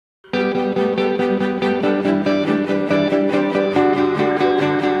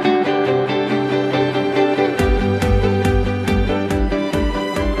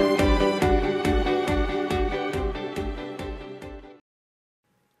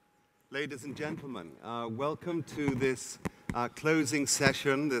Ladies and gentlemen, welcome to this closing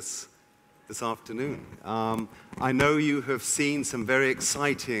session this afternoon. I know you have seen some very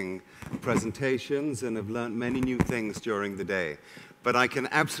exciting presentations and have learned many new things during the day. But I can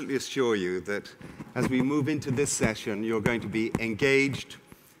absolutely assure you that as we move into this session, you're going to be engaged,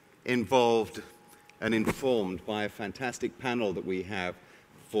 involved, and informed by a fantastic panel that we have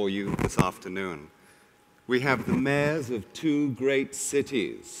for you this afternoon. We have the mayors of two great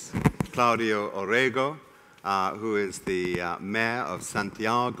cities, Claudio Orrego, who is the mayor of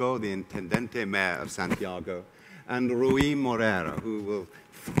Santiago, the Intendente mayor of Santiago, and Rui Moreira, who will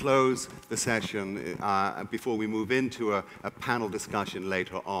close the session before we move into a panel discussion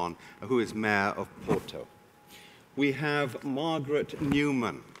later on, who is mayor of Porto. We have Margaret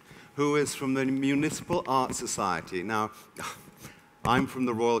Newman, who is from the Municipal Art Society. Now, I'm from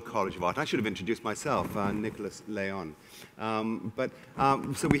the Royal College of Art. I should have introduced myself, Nicholas Leon.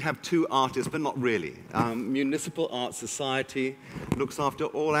 So we have two artists, but not really. Municipal Art Society looks after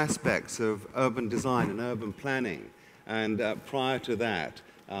all aspects of urban design and urban planning. And prior to that,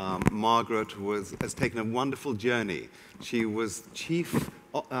 Margaret has taken a wonderful journey. She was chief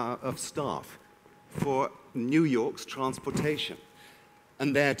of staff for New York's transportation,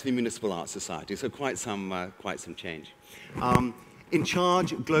 and there to the Municipal Art Society. So quite some change. In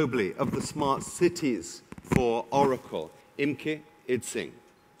charge globally of the smart cities for Oracle, Iemke, Idsingh.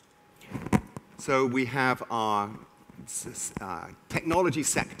 So we have our technology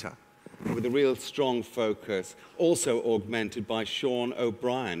sector with a real strong focus, also augmented by Sean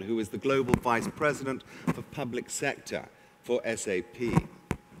O'Brien, who is the Global Vice President for Public Sector for SAP.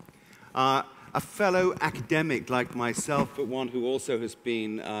 A fellow academic like myself, but one who also has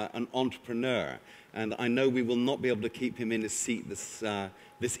been an entrepreneur. And I know we will not be able to keep him in his seat this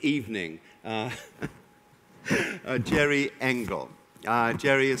evening. Jerry Engel.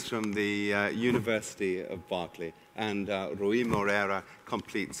 Jerry is from the University of Berkeley, and Rui Moreira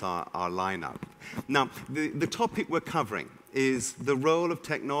completes our lineup. Now, the topic we're covering is the role of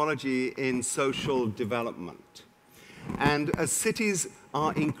technology in social development. And as cities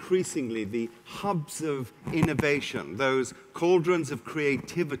are increasingly the hubs of innovation, those cauldrons of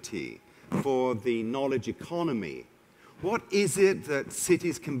creativity for the knowledge economy, what is it that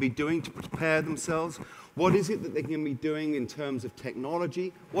cities can be doing to prepare themselves? What is it that they can be doing in terms of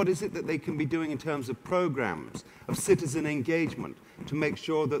technology? What is it that they can be doing in terms of programs, of citizen engagement, to make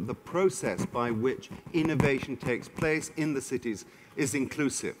sure that the process by which innovation takes place in the cities is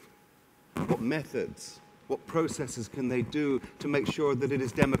inclusive? What methods, what processes can they do to make sure that it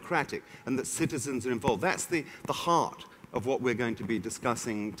is democratic and that citizens are involved? That's the heart of what we're going to be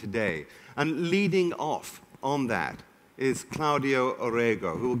discussing today. And leading off on that is Claudio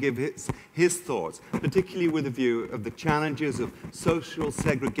Orrego, who will give his thoughts, particularly with a view of the challenges of social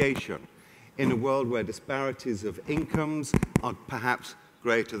segregation in a world where disparities of incomes are perhaps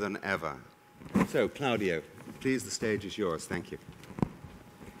greater than ever. So, Claudio, please, the stage is yours. Thank you.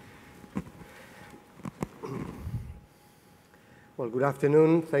 Well, good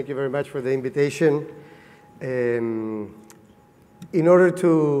afternoon. Thank you very much for the invitation. In order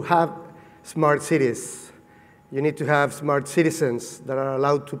to have smart cities, you need to have smart citizens that are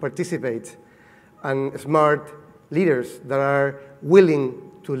allowed to participate and smart leaders that are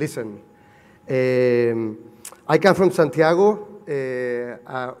willing to listen. I come from Santiago,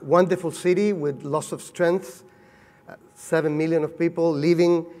 a wonderful city with lots of strength, 7 million of people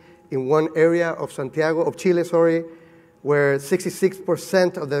living in one area of Santiago, of Chile, sorry, where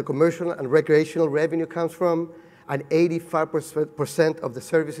 66% of the commercial and recreational revenue comes from, and 85% of the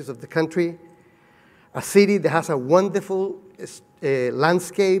services of the country. A city that has a wonderful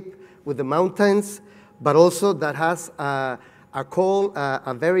landscape with the mountains, but also that has a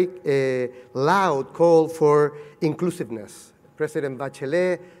very loud call for inclusiveness. President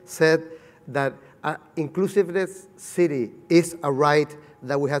Bachelet said that an inclusiveness city is a right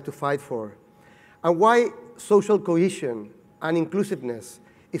that we have to fight for. And why social cohesion and inclusiveness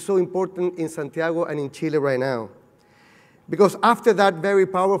is so important in Santiago and in Chile right now? Because after that very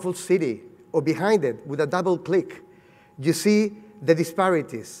powerful city, or behind it, with a double click, you see the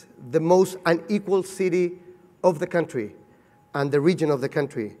disparities, the most unequal city of the country and the region of the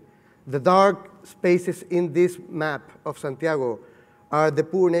country. The dark spaces in this map of Santiago are the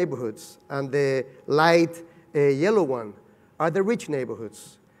poor neighborhoods, and the light yellow one are the rich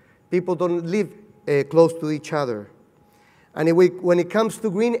neighborhoods. People don't live close to each other. And when it comes to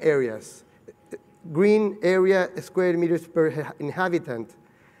green areas, green area square meters per inhabitant,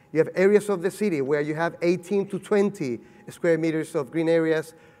 you have areas of the city where you have 18 to 20 square meters of green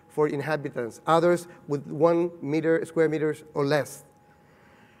areas for inhabitants, others with 1 square meters or less.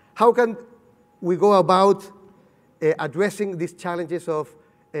 How can we go about addressing these challenges of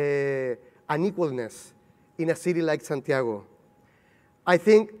unequalness in a city like Santiago? I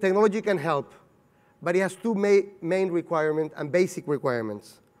think technology can help, but it has two main requirements and basic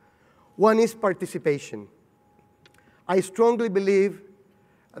requirements. One is participation. I strongly believe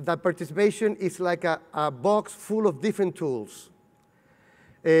that participation is like a box full of different tools.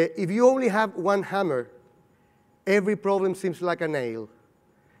 If you only have one hammer, every problem seems like a nail.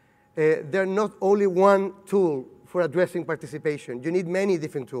 There's not only one tool for addressing participation. You need many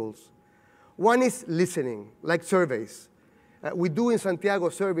different tools. One is listening, like surveys. We do in Santiago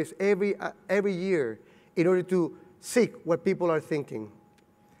surveys every year in order to seek what people are thinking.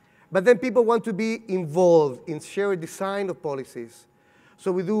 But then people want to be involved in shared design of policies.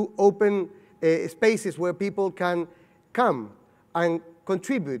 So we do open spaces where people can come and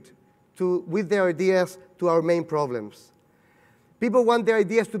contribute with their ideas to our main problems. People want their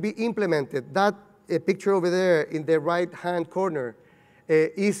ideas to be implemented. That picture over there in the right-hand corner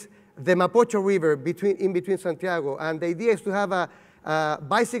is the Mapocho River in between Santiago. And the idea is to have a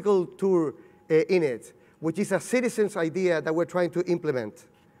bicycle tour in it, which is a citizen's idea that we're trying to implement.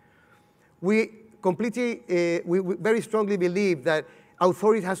 We very strongly believe that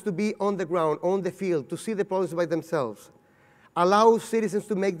authority has to be on the ground, on the field, to see the problems by themselves, allow citizens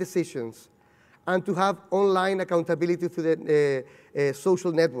to make decisions, and to have online accountability to the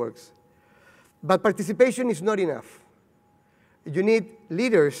social networks. But participation is not enough. You need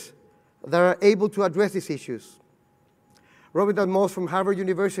leaders that are able to address these issues. Robert Moss from Harvard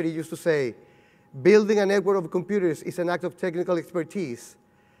University used to say, building a network of computers is an act of technical expertise.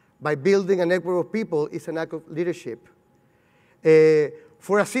 By building a network of people is an act of leadership.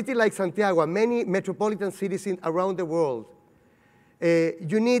 For a city like Santiago and many metropolitan cities around the world,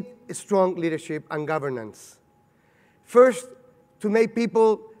 you need strong leadership and governance. First, to make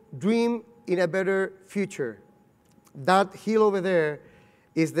people dream in a better future. That hill over there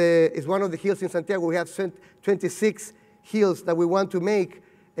is one of the hills in Santiago. We have 26 hills that we want to make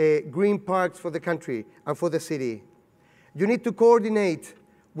green parks for the country and for the city. You need to coordinate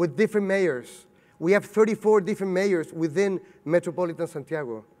with different mayors. We have 34 different mayors within metropolitan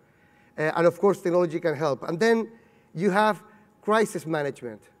Santiago. And of course, technology can help. And then you have crisis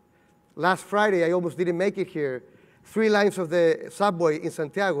management. Last Friday, I almost didn't make it here. 3 lines of the subway in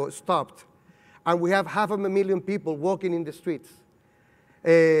Santiago stopped. And we have 500,000 people walking in the streets.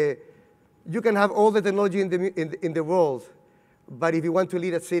 You can have all the technology in the world, but if you want to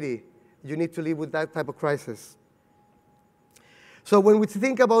lead a city, you need to live with that type of crisis. So when we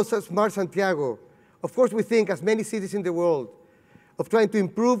think about Smart Santiago, of course we think, as many cities in the world, of trying to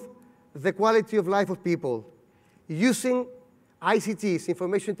improve the quality of life of people, using ICTs,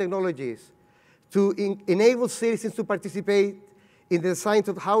 information technologies, to enable citizens to participate in the design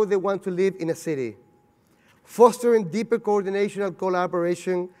of how they want to live in a city, fostering deeper coordination and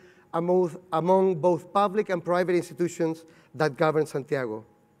collaboration among both public and private institutions that govern Santiago.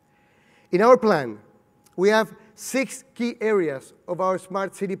 In our plan, we have 6 key areas of our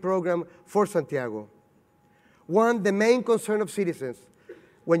Smart City program for Santiago. One, the main concern of citizens,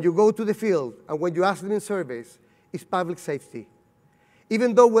 when you go to the field and when you ask them in surveys, is public safety.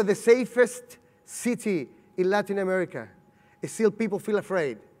 Even though we're the safest city in Latin America, still people feel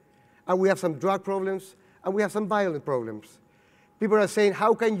afraid. And we have some drug problems, and we have some violent problems. People are saying,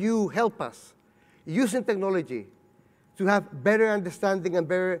 how can you help us using technology to have better understanding and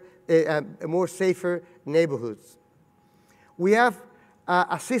better, more safer neighborhoods? We have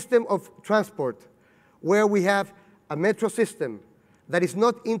a system of transport where we have a metro system that is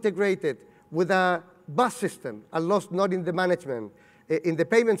not integrated with a bus system, and not in the management. In the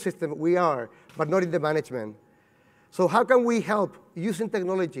payment system we are, but not in the management. So how can we help using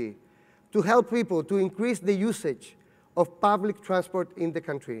technology to help people to increase the usage of public transport in the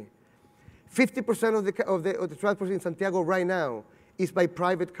country? 50% of the transport in Santiago right now is by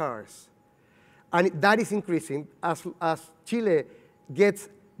private cars. And that is increasing as Chile gets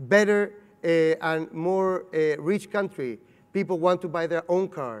better and more rich country. People want to buy their own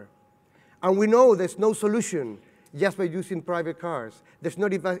car. And we know there's no solution just by using private cars. There's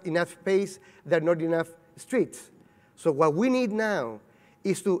not enough space, there are not enough streets. So what we need now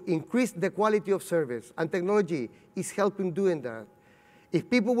is to increase the quality of service, and technology is helping doing that. If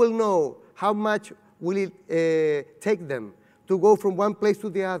people will know how much will it take them to go from one place to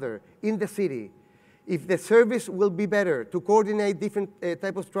the other in the city, if the service will be better to coordinate different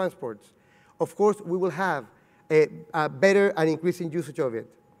types of transports, of course we will have a better and increasing usage of it.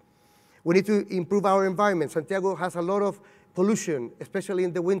 We need to improve our environment. Santiago has a lot of pollution, especially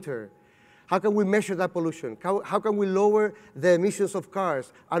in the winter. How can we measure that pollution? How can we lower the emissions of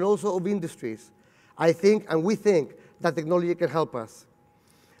cars and also of industries? I think, and we think, that technology can help us.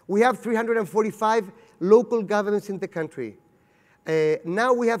 We have 345 local governments in the country.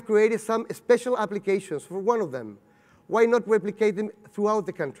 Now we have created some special applications for one of them. Why not replicate them throughout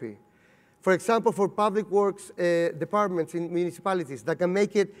the country? For example, for public works departments in municipalities that can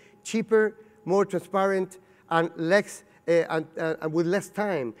make it cheaper, more transparent, and less, and with less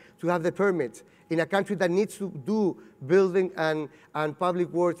time to have the permits in a country that needs to do building and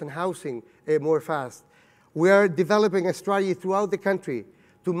public works and housing more fast. We are developing a strategy throughout the country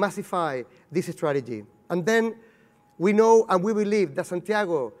to massify this strategy. And then we know and we believe that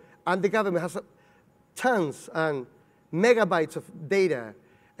Santiago and the government has tons and megabytes of data,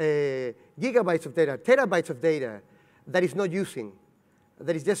 gigabytes of data, terabytes of data that is not using,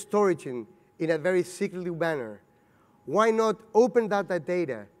 that is just storaging in a very secretive manner. Why not open that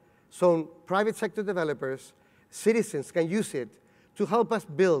data so private sector developers, citizens can use it to help us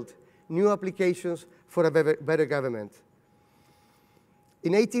build new applications for a better government?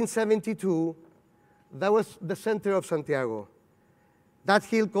 In 1872, that was the center of Santiago. That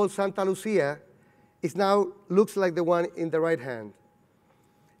hill called Santa Lucia is now looks like the one in the right hand.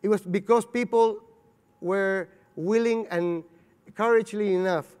 It was because people were willing and courageous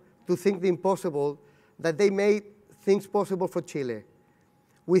enough to think the impossible that they made things possible for Chile.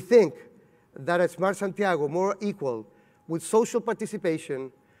 We think that a smart Santiago, more equal, with social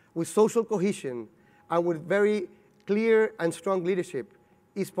participation, with social cohesion, and with very clear and strong leadership,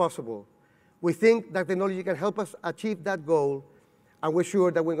 is possible. We think that technology can help us achieve that goal, and we're sure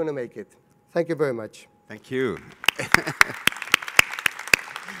that we're going to make it. Thank you very much. Thank you.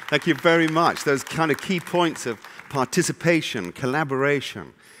 Thank you very much. Those kind of key points of participation,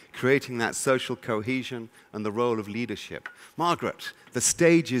 collaboration, creating that social cohesion, and the role of leadership. Margaret, the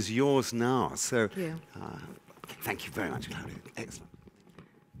stage is yours now. So, thank you very much, Claudio. Excellent.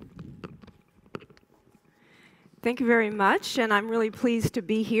 Thank you very much, and I'm really pleased to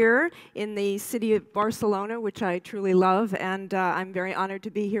be here in the city of Barcelona, which I truly love, and I'm very honored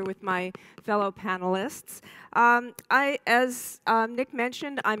to be here with my fellow panelists. As Nick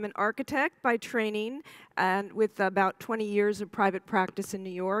mentioned, I'm an architect by training, and with about 20 years of private practice in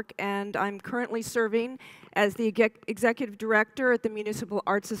New York, and I'm currently serving as the executive director at the Municipal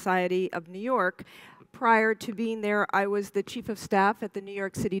Art Society of New York. Prior to being there, I was the chief of staff at the New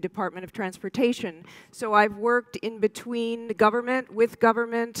York City Department of Transportation. So I've worked in between government, with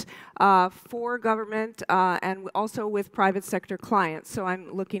government, for government, and also with private sector clients. So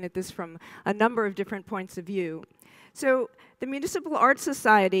I'm looking at this from a number of different points of view. So the Municipal Art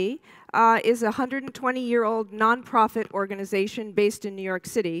Society is a 120-year-old nonprofit organization based in New York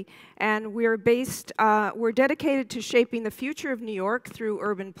City, and we're dedicated to shaping the future of New York through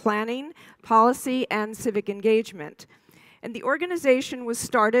urban planning, policy, and civic engagement. And the organization was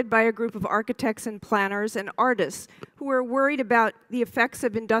started by a group of architects and planners and artists who were worried about the effects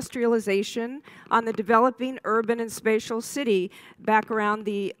of industrialization on the developing urban and spatial city back around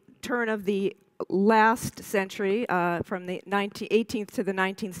the turn of the last century, from the 18th to the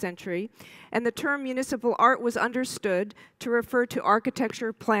 19th century, and the term municipal art was understood to refer to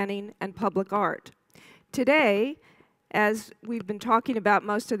architecture, planning, and public art. Today, as we've been talking about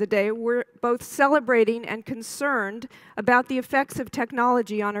most of the day, we're both celebrating and concerned about the effects of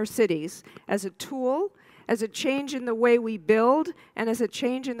technology on our cities as a tool, as a change in the way we build, and as a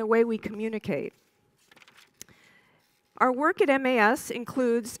change in the way we communicate. Our work at MAS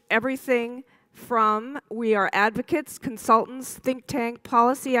includes everything from we are advocates, consultants, think tank,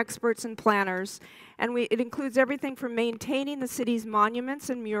 policy experts, and planners, and it includes everything from maintaining the city's monuments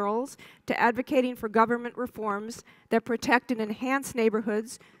and murals to advocating for government reforms that protect and enhance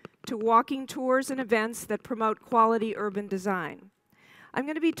neighborhoods to walking tours and events that promote quality urban design. I'm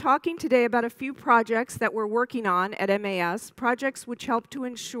going to be talking today about a few projects that we're working on at MAS, projects which help to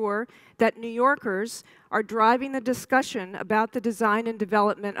ensure that New Yorkers are driving the discussion about the design and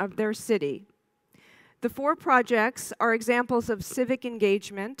development of their city. The 4 projects are examples of civic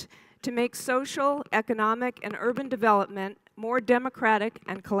engagement to make social, economic, and urban development more democratic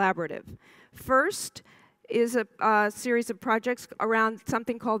and collaborative. First is a series of projects around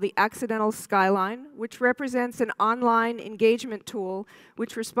something called the Accidental Skyline, which represents an online engagement tool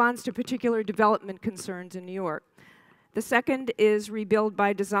which responds to particular development concerns in New York. The second is Rebuild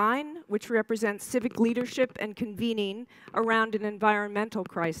by Design, which represents civic leadership and convening around an environmental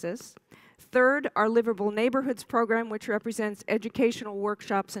crisis. Third, our Livable Neighborhoods program, which represents educational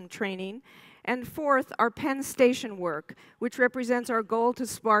workshops and training. And fourth, our Penn Station work, which represents our goal to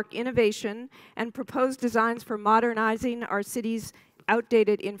spark innovation and propose designs for modernizing our city's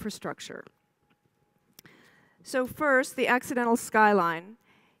outdated infrastructure. So first, the accidental skyline.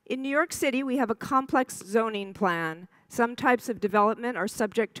 In New York City, we have a complex zoning plan. Some types of development are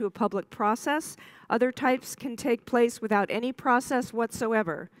subject to a public process. Other types can take place without any process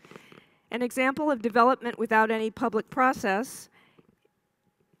whatsoever. An example of development without any public process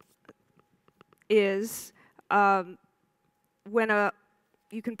is when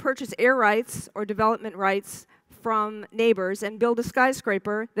you can purchase air rights or development rights from neighbors and build a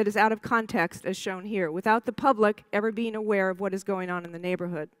skyscraper that is out of context, as shown here, without the public ever being aware of what is going on in the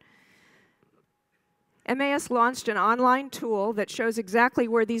neighborhood. MAS launched an online tool that shows exactly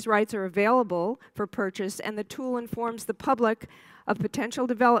where these rights are available for purchase, and the tool informs the public of potential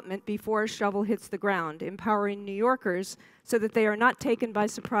development before a shovel hits the ground, empowering New Yorkers so that they are not taken by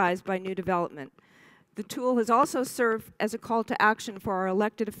surprise by new development. The tool has also served as a call to action for our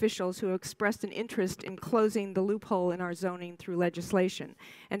elected officials who have expressed an interest in closing the loophole in our zoning through legislation.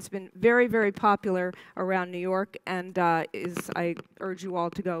 And it's been very, very popular around New York, and I urge you all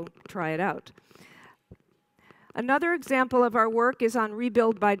to go try it out. Another example of our work is on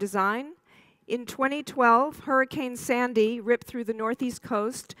rebuild by design. In 2012, Hurricane Sandy ripped through the northeast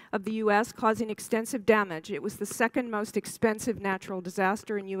coast of the U.S., causing extensive damage. It was the second most expensive natural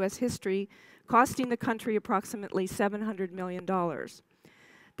disaster in U.S. history, costing the country approximately $700 million.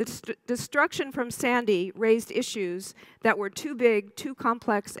 The destruction from Sandy raised issues that were too big, too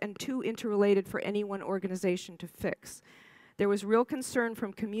complex, and too interrelated for any one organization to fix. There was real concern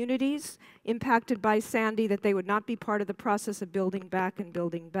from communities impacted by Sandy that they would not be part of the process of building back and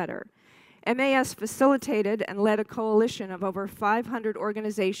building better. MAS facilitated and led a coalition of over 500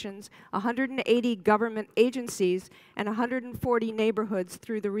 organizations, 180 government agencies, and 140 neighborhoods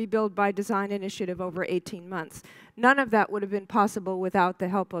through the Rebuild by Design initiative over 18 months. None of that would have been possible without the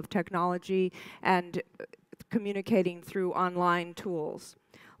help of technology and communicating through online tools.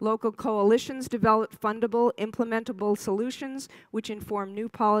 Local coalitions developed fundable, implementable solutions which inform new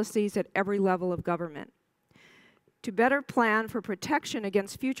policies at every level of government. To better plan for protection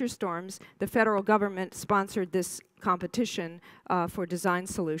against future storms, the federal government sponsored this competition for design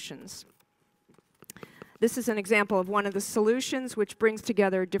solutions. This is an example of one of the solutions which brings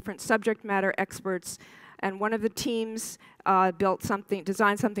together different subject matter experts, and one of the teams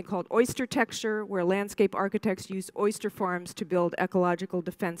designed something called oyster texture, where landscape architects use oyster farms to build ecological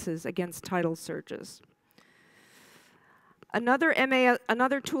defenses against tidal surges. Another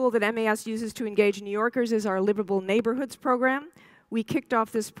tool that MAS uses to engage New Yorkers is our Livable Neighborhoods program. We kicked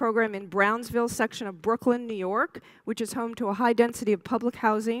off this program in Brownsville section of Brooklyn, New York, which is home to a high density of public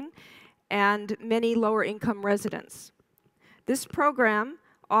housing and many lower income residents. This program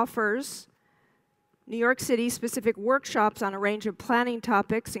offers New York City specific workshops on a range of planning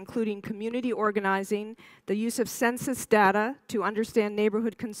topics, including community organizing, the use of census data to understand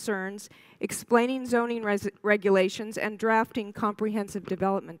neighborhood concerns, explaining zoning regulations, and drafting comprehensive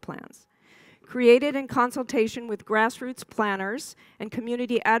development plans. Created in consultation with grassroots planners and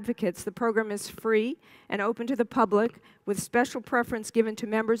community advocates, the program is free and open to the public, with special preference given to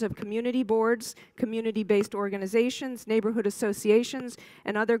members of community boards, community-based organizations, neighborhood associations,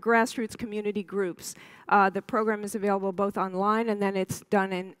 and other grassroots community groups. The program is available both online, and then it's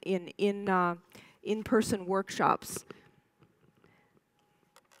done in in-person workshops.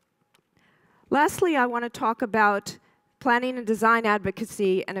 Lastly, I want to talk about planning and design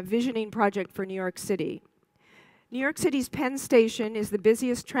advocacy and a visioning project for New York City. New York City's Penn Station is the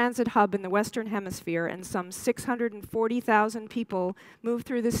busiest transit hub in the Western Hemisphere, and some 640,000 people move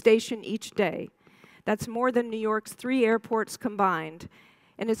through the station each day. That's more than New York's 3 airports combined.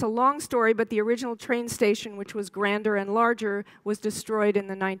 And it's a long story, but the original train station, which was grander and larger, was destroyed in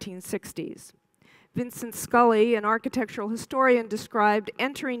the 1960s. Vincent Scully, an architectural historian, described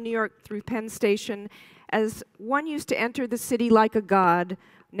entering New York through Penn Station as one used to enter the city like a god,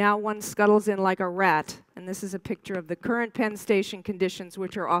 now one scuttles in like a rat. And this is a picture of the current Penn Station conditions,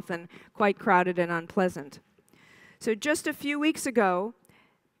 which are often quite crowded and unpleasant. So just a few weeks ago,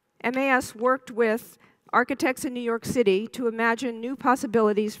 MAS worked with architects in New York City to imagine new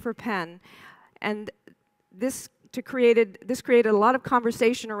possibilities for Penn. And this created a lot of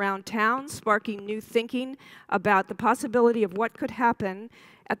conversation around town, sparking new thinking about the possibility of what could happen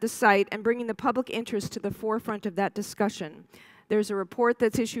at the site and bringing the public interest to the forefront of that discussion. There's a report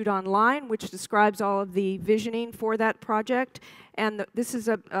that's issued online which describes all of the visioning for that project, and this is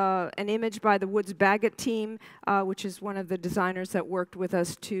an image by the Woods Baggett team, which is one of the designers that worked with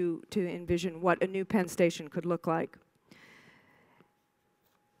us to envision what a new Penn Station could look like.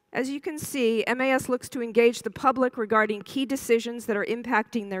 As you can see, MAS looks to engage the public regarding key decisions that are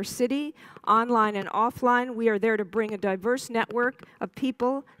impacting their city, online and offline. We are there to bring a diverse network of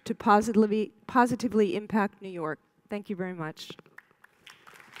people to positively impact New York. Thank you very much.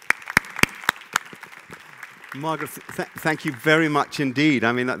 Margaret, thank you very much indeed.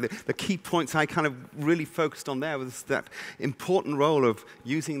 I mean, the key points I kind of really focused on there was that important role of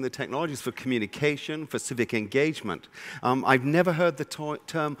using the technologies for communication, for civic engagement. I've never heard the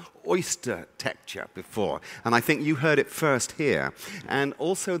term oyster texture before, and I think you heard it first here. And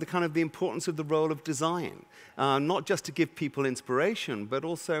also the importance of the role of design, not just to give people inspiration, but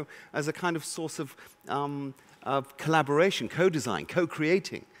also as a kind of source of collaboration, co-design,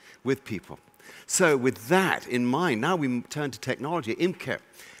 co-creating with people. So with that in mind, now we turn to technology. Iemke,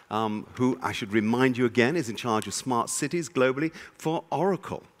 who I should remind you again is in charge of smart cities globally for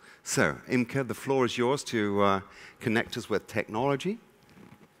Oracle. So Iemke, the floor is yours to connect us with technology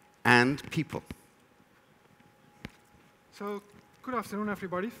and people. So good afternoon,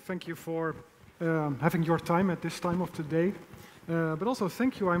 everybody. Thank you for having your time at this time of the day. But also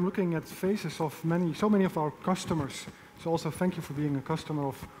thank you, I'm looking at faces of so many of our customers. So also thank you for being a customer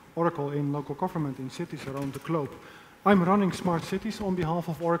of Oracle in local government in cities around the globe. I'm running smart cities on behalf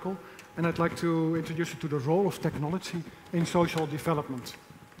of Oracle, and I'd like to introduce you to the role of technology in social development.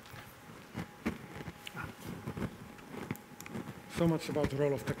 So much about the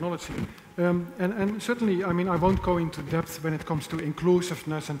role of technology. And certainly, I mean, I won't go into depth when it comes to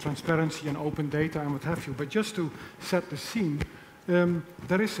inclusiveness and transparency and open data and what have you, but just to set the scene,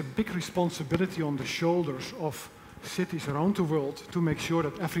 there is a big responsibility on the shoulders of cities around the world to make sure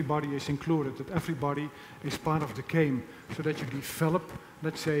that everybody is included, that everybody is part of the game, so that you develop,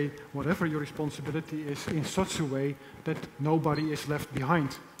 let's say, whatever your responsibility is in such a way that nobody is left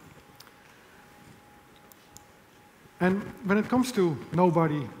behind. And when it comes to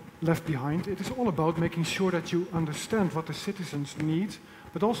nobody left behind, it is all about making sure that you understand what the citizens need,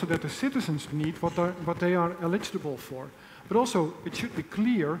 but also that the citizens need what they are eligible for. But also, it should be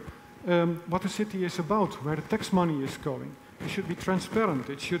clear what the city is about, where the tax money is going. It should be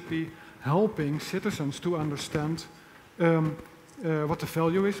transparent. It should be helping citizens to understand what the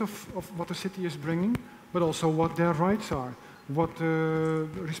value is of what the city is bringing, but also what their rights are, what the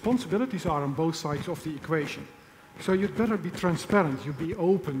responsibilities are on both sides of the equation. So you'd better be transparent, you be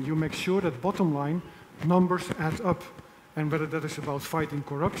open, you make sure that bottom line numbers add up. And whether that is about fighting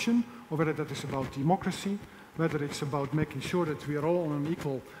corruption, or whether that is about democracy, whether it's about making sure that we are all on an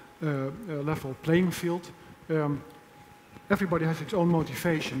equal level playing field. Everybody has its own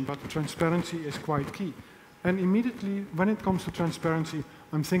motivation, but transparency is quite key. And immediately, when it comes to transparency,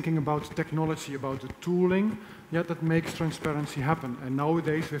 I'm thinking about technology, about the tooling that makes transparency happen. And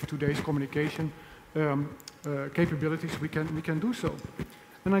nowadays, with today's communication capabilities, we can do so.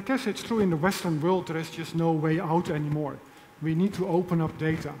 And I guess it's true in the Western world, there is just no way out anymore. We need to open up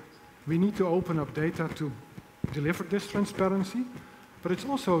data. We need to open up data to deliver this transparency. But it's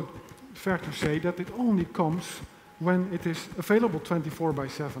also fair to say that it only comes when it is available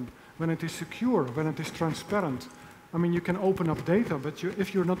 24/7, when it is secure, when it is transparent. I mean, you can open up data, but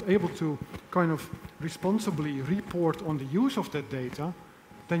if you're not able to kind of responsibly report on the use of that data,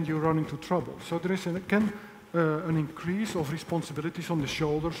 then you run into trouble. So there is an increase of responsibilities on the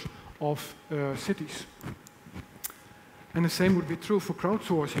shoulders of cities. And the same would be true for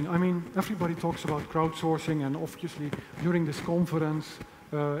crowdsourcing. I mean, everybody talks about crowdsourcing, and obviously during this conference,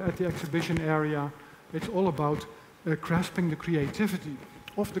 at the exhibition area, it's all about grasping the creativity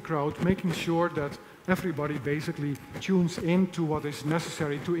of the crowd, making sure that everybody basically tunes into what is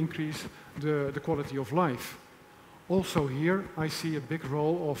necessary to increase the quality of life. Also here, I see a big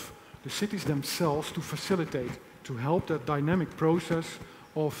role of the cities themselves to facilitate, to help that dynamic process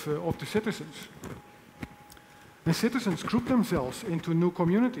of the citizens. And citizens group themselves into new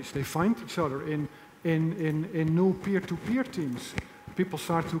communities. They find each other in new peer-to-peer teams. People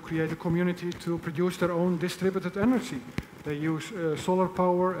start to create a community to produce their own distributed energy. They use solar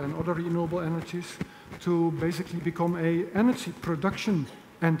power and other renewable energies to basically become an energy production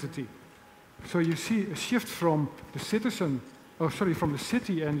entity. So you see a shift from the from the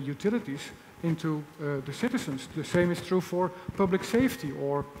city and the utilities into the citizens. The same is true for public safety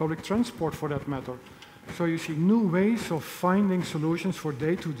or public transport for that matter. So you see new ways of finding solutions for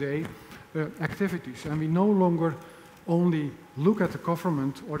day-to-day activities. And we no longer only look at the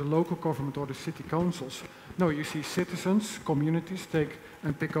government or the local government or the city councils. No, you see citizens, communities take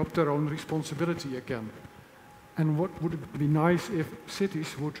and pick up their own responsibility again. And what would it be nice if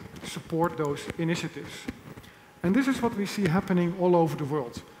cities would support those initiatives? And this is what we see happening all over the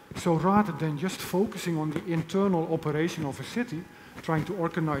world. So rather than just focusing on the internal operation of a city, trying to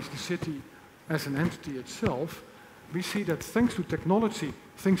organize the city as an entity itself, we see that thanks to technology,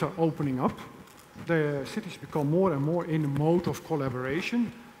 things are opening up. The cities become more and more in a mode of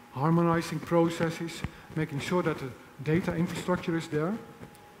collaboration, harmonizing processes, making sure that the data infrastructure is there.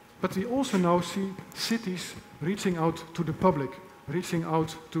 But we also now see cities reaching out to the public, reaching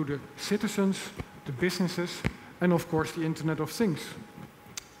out to the citizens, the businesses, and of course the Internet of Things.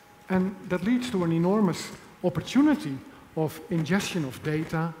 And that leads to an enormous opportunity of ingestion of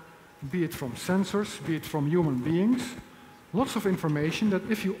data, be it from sensors, be it from human beings. Lots of information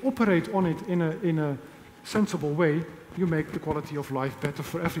that if you operate on it in a sensible way, you make the quality of life better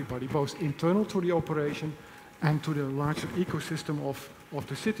for everybody, both internal to the operation and to the larger ecosystem of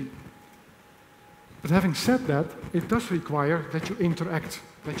the city. But having said that, it does require that you interact,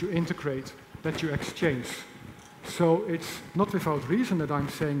 that you integrate, that you exchange. So it's not without reason that I'm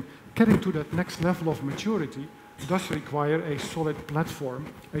saying getting to that next level of maturity does require a solid platform,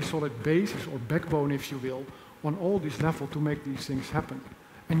 a solid basis or backbone, if you will, on all these levels to make these things happen.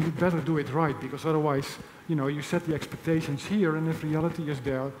 And you better do it right, because otherwise, you set the expectations here, and if reality is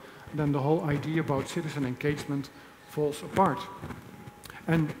there, then the whole idea about citizen engagement falls apart.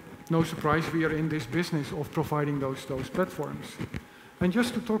 And no surprise, we are in this business of providing those platforms. And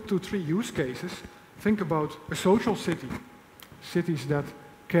just to talk to 3 use cases, think about a social city, cities that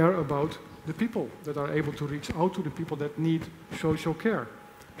care about the people, that are able to reach out to the people that need social care.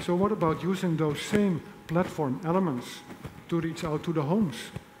 So what about using those same platform elements to reach out to the homes,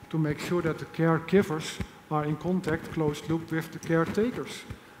 to make sure that the caregivers are in contact, closed loop with the caretakers,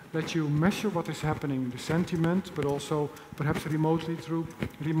 that you measure what is happening, the sentiment, but also perhaps remotely through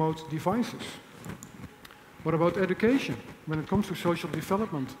remote devices. What about education? When it comes to social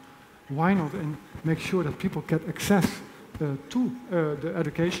development, why not make sure that people get access to the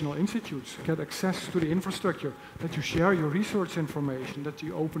educational institutes, get access to the infrastructure, that you share your research information, that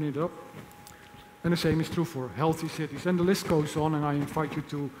you open it up. And the same is true for healthy cities. And the list goes on, and I invite you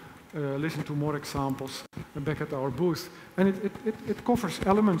to listen to more examples back at our booth. And it covers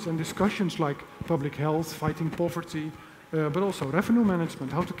elements and discussions like public health, fighting poverty, but also revenue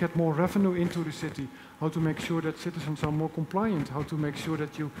management, how to get more revenue into the city, how to make sure that citizens are more compliant, how to make sure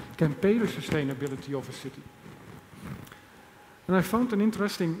that you can pay the sustainability of a city. And I found an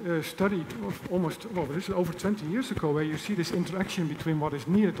interesting study of this is over 20 years ago, where you see this interaction between what is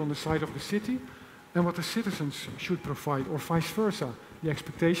needed on the side of the city and what the citizens should provide, or vice versa, the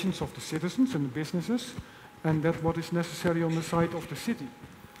expectations of the citizens and the businesses, and that what is necessary on the side of the city.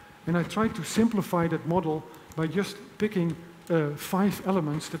 And I tried to simplify that model by just picking 5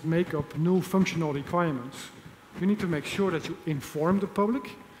 elements that make up new functional requirements. You need to make sure that you inform the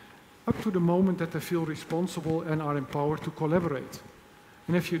public up to the moment that they feel responsible and are empowered to collaborate.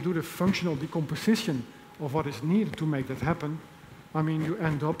 And if you do the functional decomposition of what is needed to make that happen, I mean, you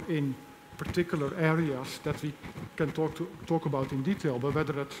end up in particular areas that we can talk about in detail, but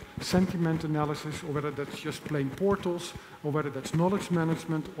whether that's sentiment analysis, or whether that's just plain portals, or whether that's knowledge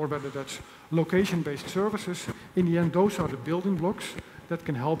management, or whether that's location-based services, in the end, those are the building blocks that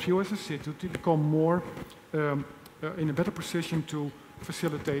can help you as a city to become more in a better position to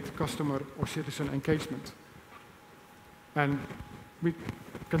facilitate customer or citizen engagement. And we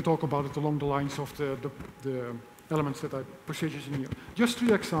can talk about it along the lines of the elements that I position here. Just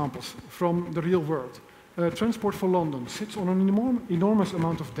 3 examples from the real world. Transport for London sits on an enormous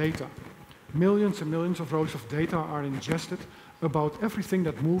amount of data. Millions and millions of rows of data are ingested about everything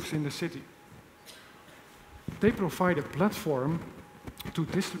that moves in the city. They provide a platform to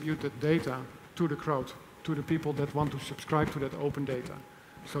distribute that data to the crowd, to the people that want to subscribe to that open data.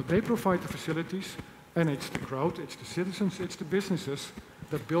 So they provide the facilities, and it's the crowd, it's the citizens, it's the businesses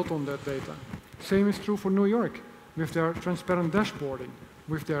that build on that data. Same is true for New York, with their transparent dashboarding,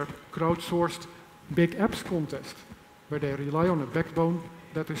 with their crowdsourced big apps contest, where they rely on a backbone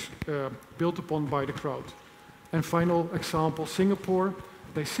that is built upon by the crowd. And final example, Singapore,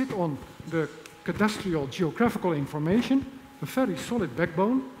 they sit on the cadastral geographical information, a very solid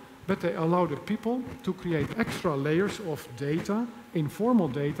backbone, but they allow the people to create extra layers of data, informal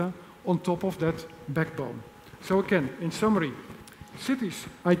data, on top of that backbone. So again, in summary, cities,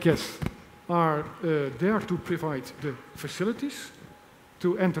 I guess, are there to provide the facilities,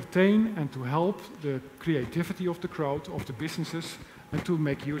 to entertain and to help the creativity of the crowd, of the businesses, and to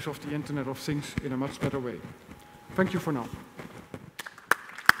make use of the Internet of Things in a much better way. Thank you for now.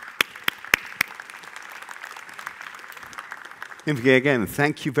 Iemke, again,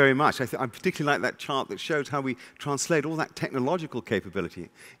 thank you very much. I particularly like that chart that shows how we translate all that technological capability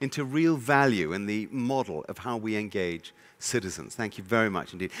into real value in the model of how we engage citizens. Thank you very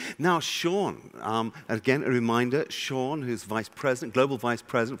much indeed. Now, Sean, again, a reminder, Sean, who's Vice President, Global Vice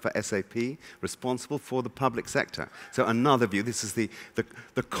President for SAP, responsible for the public sector. So another view, this is the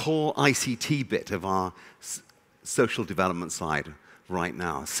core ICT bit of our social development side right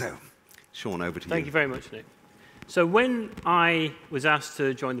now. So, Sean, over to you. Thank you very much, Nick. So when I was asked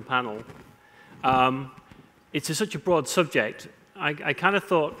to join the panel, it's such a broad subject. I kind of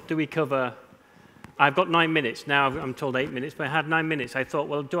thought, do we cover, I've got 9 minutes. Now I'm told 8 minutes, but I had 9 minutes. I thought,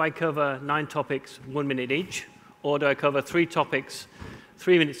 well, do I cover 9 topics, 1 minute each? Or do I cover 3 topics,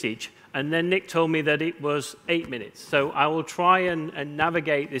 3 minutes each? And then Nick told me that it was 8 minutes. So I will try and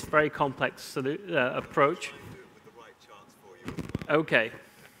navigate this very complex sort of, approach. Okay.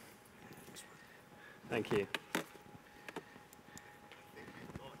 Thank you.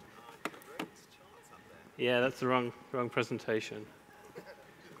 Yeah, that's the wrong presentation.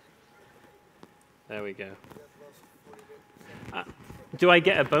 There we go. Do I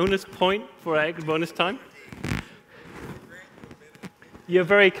get a bonus point for bonus time? You're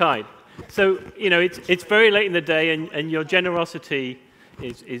very kind. So, you know, it's very late in the day, and your generosity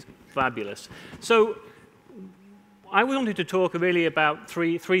is fabulous. So, I wanted to talk really about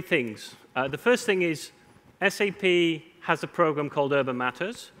three things. The first thing is SAP has a program called Urban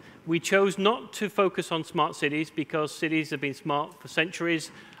Matters. We chose not to focus on smart cities because cities have been smart for centuries,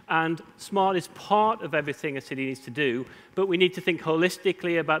 and smart is part of everything a city needs to do, but we need to think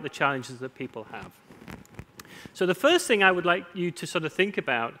holistically about the challenges that people have. So the first thing I would like you to sort of think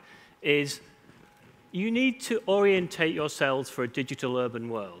about is you need to orientate yourselves for a digital urban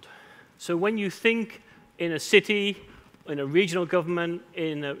world. So when you think in a city, in a regional government,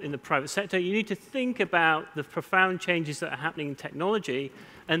 in the private sector, you need to think about the profound changes that are happening in technology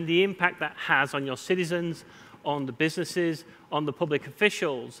and the impact that has on your citizens, on the businesses, on the public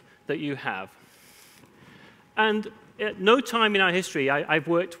officials that you have. And at no time in our history, I've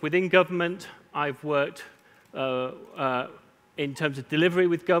worked within government, I've worked in terms of delivery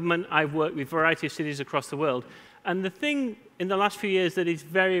with government, I've worked with a variety of cities across the world. And the thing in the last few years that is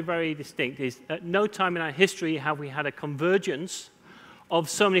very, very distinct is at no time in our history have we had a convergence of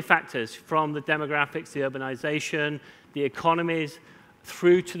so many factors, from the demographics, the urbanization, the economies,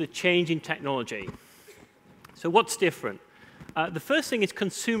 through to the change in technology. So what's different? The first thing is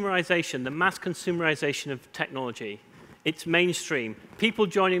consumerization, the mass consumerization of technology. It's mainstream. People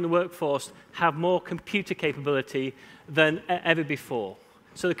joining the workforce have more computer capability than ever before.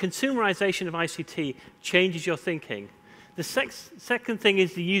 So the consumerization of ICT changes your thinking. The second thing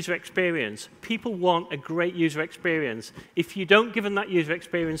is the user experience. People want a great user experience. If you don't give them that user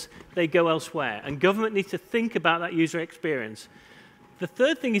experience, they go elsewhere. And government needs to think about that user experience. The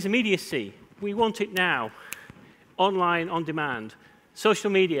third thing is immediacy. We want it now. Online, on demand. Social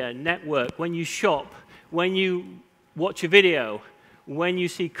media, network, when you shop, when you watch a video, when you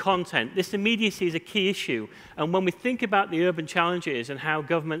see content. This immediacy is a key issue. And when we think about the urban challenges and how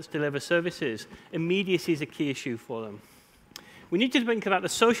governments deliver services, immediacy is a key issue for them. We need to think about the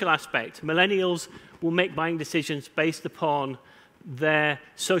social aspect. Millennials will make buying decisions based upon their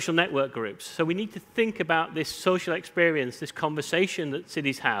social network groups. So we need to think about this social experience, this conversation that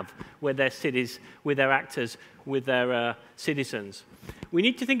cities have with their cities, with their actors, with their citizens. We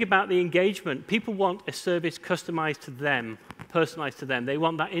need to think about the engagement. People want a service customized to them, personalized to them. They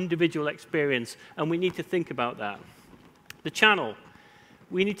want that individual experience, and we need to think about that. The channel.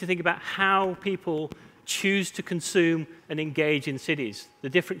 We need to think about how people choose to consume and engage in cities, the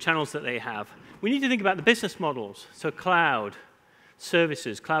different channels that they have. We need to think about the business models. So cloud,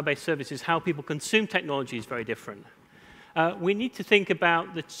 services, cloud-based services, how people consume technology is very different. We need to think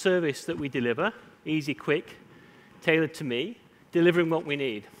about the service that we deliver, easy, quick, tailored to me, delivering what we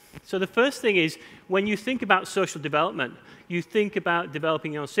need. So the first thing is, when you think about social development, you think about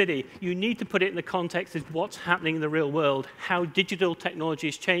developing your city, you need to put it in the context of what's happening in the real world, how digital technology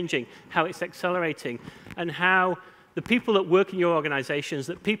is changing, how it's accelerating, and how the people that work in your organizations,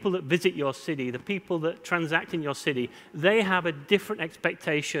 the people that visit your city, the people that transact in your city, they have a different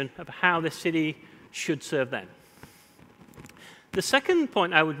expectation of how the city should serve them. The second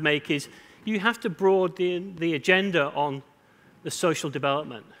point I would make is you have to broaden the agenda on the social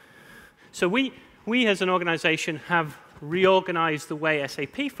development. So we as an organization have reorganized the way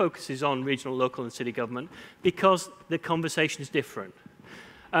SAP focuses on regional, local, and city government because the conversation is different.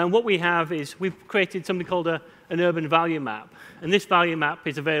 And what we have is we've created something called an urban value map. And this value map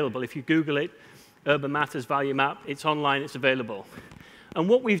is available. If you Google it, Urban Matters Value Map, it's online, it's available. And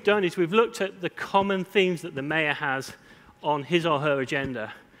what we've done is we've looked at the common themes that the mayor has on his or her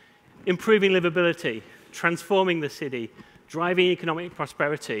agenda. Improving livability, transforming the city, driving economic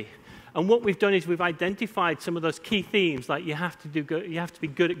prosperity. And what we've done is we've identified some of those key themes, like you have to be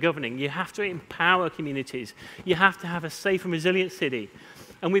good at governing, you have to empower communities, you have to have a safe and resilient city.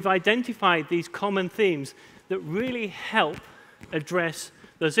 And we've identified these common themes that really help address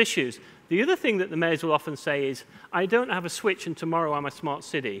those issues. The other thing that the mayors will often say is, I don't have a switch and tomorrow I'm a smart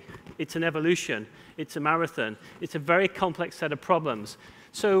city. It's an evolution, it's a marathon, it's a very complex set of problems.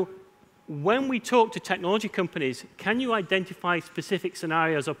 So when we talk to technology companies, can you identify specific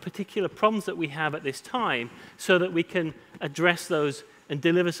scenarios or particular problems that we have at this time so that we can address those and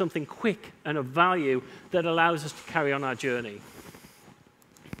deliver something quick and of value that allows us to carry on our journey?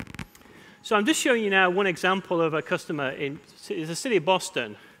 So I'm just showing you now one example of a customer in the city of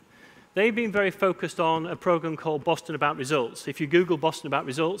Boston. They've been very focused on a program called Boston About Results. If you Google Boston About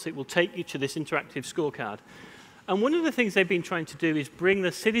Results, it will take you to this interactive scorecard. And one of the things they've been trying to do is bring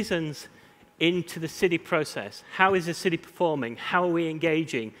the citizens into the city process. How is the city performing? How are we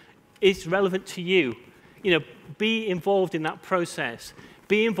engaging? Is relevant to you? You know, be involved in that process.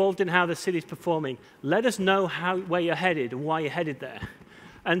 Be involved in how the city's performing. Let us know where you're headed and why you're headed there.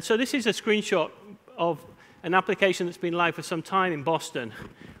 And so this is a screenshot of an application that's been live for some time in Boston,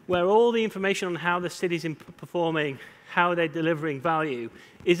 where all the information on how the city's performing, how they're delivering value,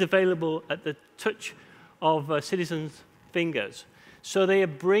 is available at the touch of citizens' fingers. So they are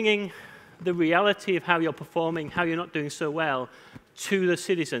bringing the reality of how you're performing, how you're not doing so well, to the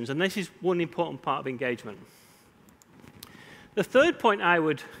citizens. And this is one important part of engagement. The third point I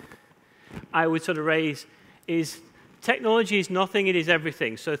would sort of raise is technology is nothing, it is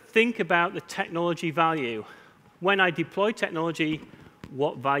everything. So think about the technology value. When I deploy technology,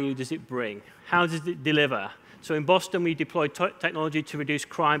 what value does it bring? How does it deliver? So in Boston, we deployed technology to reduce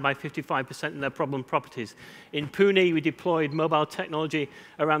crime by 55% in their problem properties. In Pune, we deployed mobile technology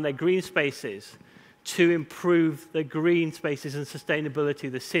around their green spaces to improve the green spaces and sustainability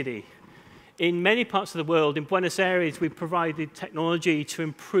of the city. In many parts of the world, in Buenos Aires, we provided technology to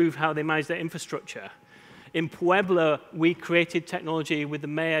improve how they manage their infrastructure. In Puebla, we created technology with the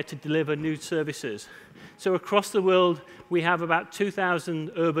mayor to deliver new services. So across the world, we have about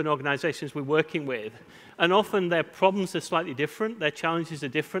 2,000 urban organizations we're working with. And often their problems are slightly different, their challenges are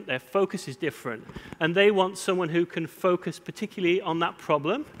different, their focus is different. And they want someone who can focus particularly on that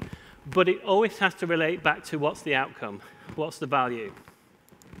problem, but it always has to relate back to what's the outcome, what's the value.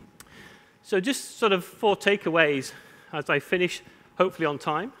 So just sort of 4 takeaways as I finish, hopefully on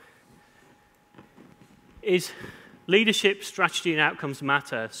time, is leadership, strategy, and outcomes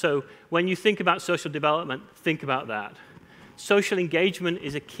matter. So when you think about social development, think about that. Social engagement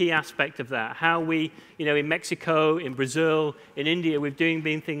is a key aspect of that. How we, in Mexico, in Brazil, in India, we've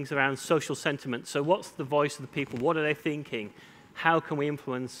been things around social sentiment. So what's the voice of the people? What are they thinking? How can we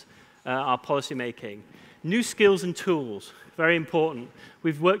influence our policy making? New skills and tools, very important.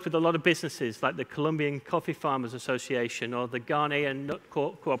 We've worked with a lot of businesses like the Colombian Coffee Farmers Association or the Ghanaian Nut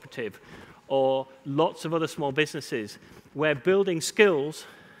Cooperative, or lots of other small businesses. We're building skills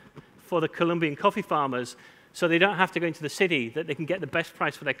for the Colombian coffee farmers so they don't have to go into the city, that they can get the best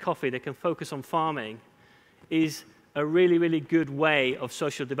price for their coffee, they can focus on farming, is a really, really good way of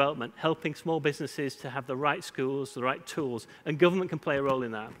social development, helping small businesses to have the right skills, the right tools, and government can play a role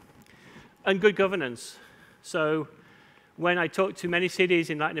in that. And good governance. So when I talk to many cities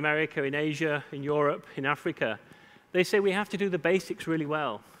in Latin America, in Asia, in Europe, in Africa, they say we have to do the basics really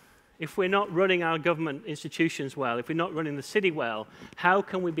well. If we're not running our government institutions well, if we're not running the city well, how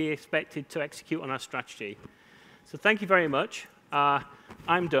can we be expected to execute on our strategy? So thank you very much.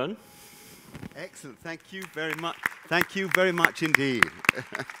 I'm done. Excellent. Thank you very much. Thank you very much indeed.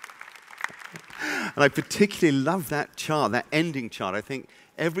 And I particularly love that chart, that ending chart. I think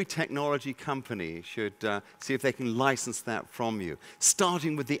every technology company should see if they can license that from you,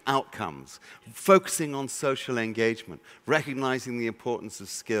 starting with the outcomes, focusing on social engagement, recognizing the importance of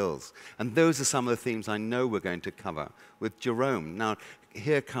skills. And those are some of the themes I know we're going to cover with Jerome. Now,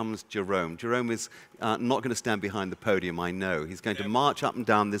 here comes Jerome. Jerome is not going to stand behind the podium, I know. He's going to march up and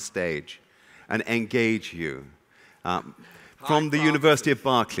down this stage and engage you. From the University of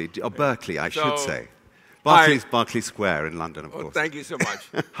Berkeley, or Berkeley, I should say. Berkeley Square in London, of course. Thank you so much.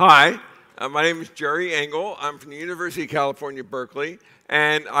 Hi, my name is Jerry Engel. I'm from the University of California, Berkeley.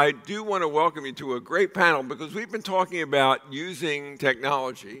 And I do want to welcome you to a great panel because we've been talking about using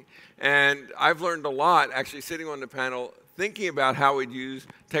technology. And I've learned a lot, actually, sitting on the panel, thinking about how we'd use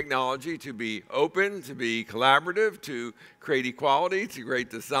technology to be open, to be collaborative, to create equality, to create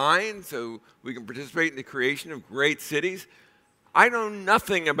design, so we can participate in the creation of great cities. I know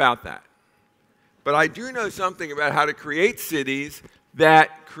nothing about that. But I do know something about how to create cities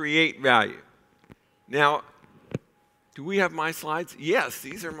that create value. Now, do we have my slides? Yes,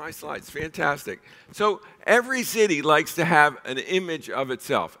 these are my slides. Fantastic. So every city likes to have an image of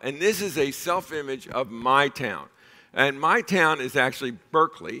itself. And this is a self-image of my town. And my town is actually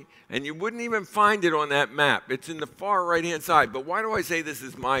Berkeley. And you wouldn't even find it on that map. It's in the far right-hand side. But why do I say this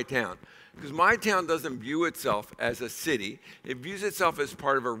is my town? Because my town doesn't view itself as a city. It views itself as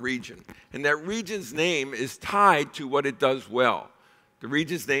part of a region. And that region's name is tied to what it does well. The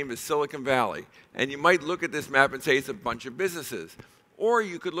region's name is Silicon Valley. And you might look at this map and say it's a bunch of businesses. Or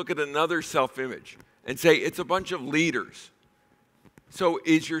you could look at another self-image and say it's a bunch of leaders. So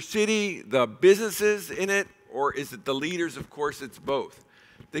is your city the businesses in it, or is it the leaders? Of course, it's both.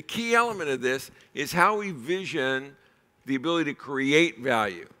 The key element of this is how we vision the ability to create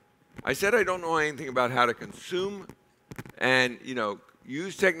value. I said I don't know anything about how to consume and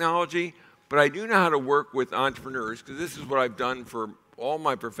use technology, but I do know how to work with entrepreneurs, because this is what I've done for all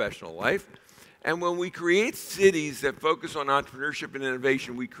my professional life. And when we create cities that focus on entrepreneurship and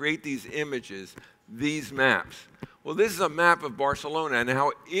innovation, we create these images, these maps. Well, this is a map of Barcelona and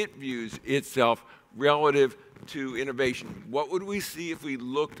how it views itself relative to innovation. What would we see if we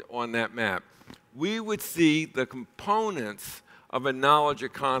looked on that map? We would see the components of a knowledge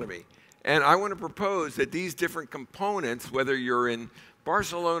economy. And I want to propose that these different components, whether you're in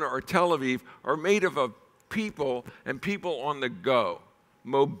Barcelona or Tel Aviv, are made up of people and people on the go.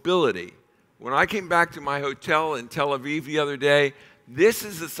 Mobility. When I came back to my hotel in Tel Aviv the other day, this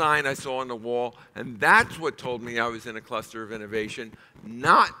is the sign I saw on the wall, and that's what told me I was in a cluster of innovation,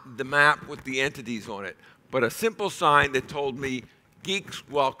 not the map with the entities on it, but a simple sign that told me, geeks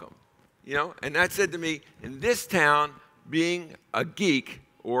welcome. And that said to me, in this town, being a geek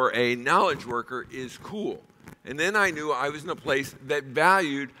or a knowledge worker is cool. And then I knew I was in a place that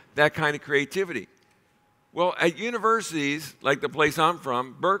valued that kind of creativity. Well, at universities, like the place I'm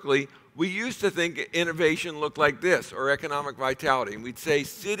from, Berkeley, we used to think innovation looked like this, or economic vitality. And we'd say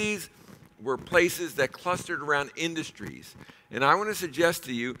cities were places that clustered around industries. And I want to suggest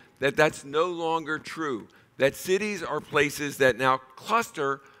to you that that's no longer true, that cities are places that now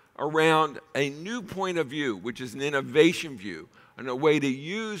cluster around a new point of view, which is an innovation view, and a way to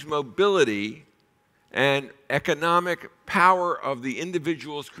use mobility and economic power of the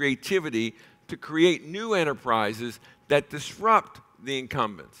individual's creativity to create new enterprises that disrupt the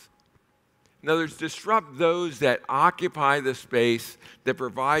incumbents. In other words, disrupt those that occupy the space that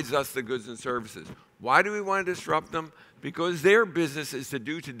provides us the goods and services. Why do we want to disrupt them? Because their business is to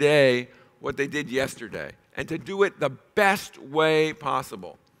do today what they did yesterday, and to do it the best way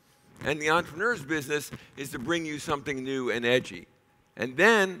possible. And the entrepreneur's business is to bring you something new and edgy. And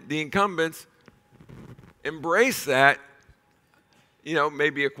then the incumbents embrace that,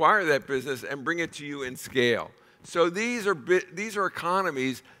 maybe acquire that business and bring it to you in scale. So these are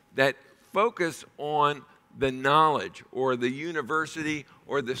economies that focus on the knowledge or the university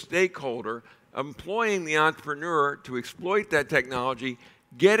or the stakeholder, employing the entrepreneur to exploit that technology,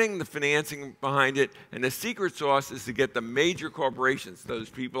 getting the financing behind it, and the secret sauce is to get the major corporations, those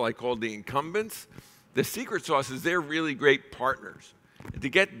people I called the incumbents. The secret sauce is they're really great partners. And to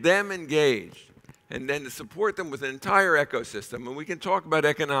get them engaged, and then to support them with an entire ecosystem. And we can talk about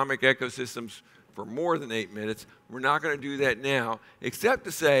economic ecosystems for more than 8 minutes. We're not going to do that now, except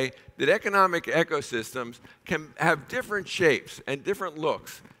to say that economic ecosystems can have different shapes and different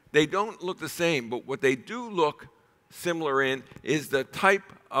looks. They don't look the same, but what they do look similar in is the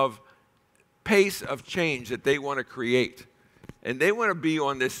type of pace of change that they want to create. And they want to be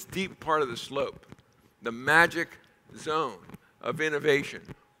on this steep part of the slope, the magic zone of innovation,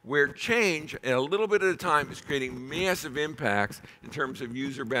 where change, at a little bit at a time, is creating massive impacts in terms of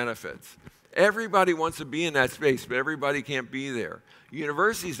user benefits. Everybody wants to be in that space, but everybody can't be there.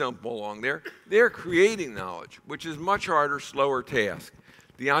 Universities don't belong there. They're creating knowledge, which is a much harder, slower task.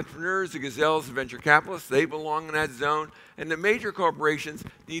 The entrepreneurs, the gazelles, the venture capitalists, they belong in that zone, and the major corporations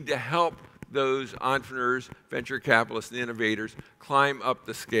need to help those entrepreneurs, venture capitalists, and innovators climb up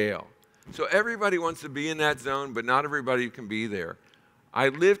the scale. So everybody wants to be in that zone, but not everybody can be there. I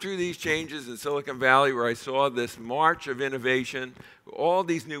lived through these changes in Silicon Valley, where I saw this march of innovation, all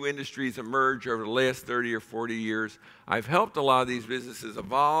these new industries emerge over the last 30 or 40 years. I've helped a lot of these businesses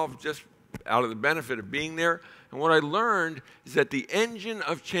evolve just out of the benefit of being there. And what I learned is that the engine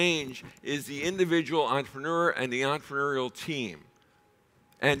of change is the individual entrepreneur and the entrepreneurial team.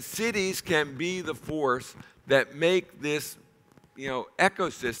 And cities can be the force that make this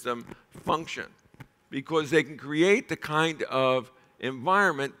ecosystem function, because they can create the kind of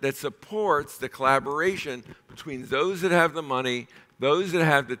environment that supports the collaboration between those that have the money, those that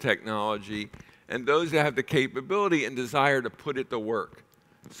have the technology, and those that have the capability and desire to put it to work.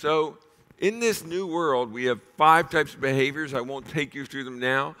 So in this new world, we have 5 types of behaviors. I won't take you through them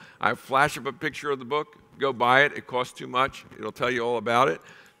now. I flash up a picture of the book. Go buy it. It costs too much. It'll tell you all about it.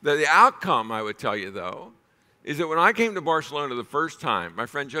 The outcome, I would tell you, though, is that when I came to Barcelona the first time, my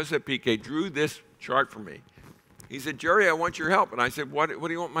friend Josep Piqué drew this chart for me. He said, Jerry, I want your help. And I said, what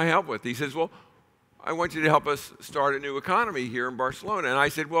do you want my help with? He says, well, I want you to help us start a new economy here in Barcelona. And I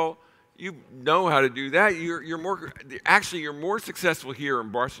said, well, you know how to do that. You're more successful here in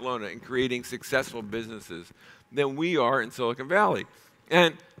Barcelona in creating successful businesses than we are in Silicon Valley.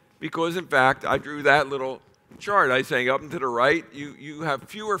 And because, in fact, I drew that little chart. I was saying up and to the right, you have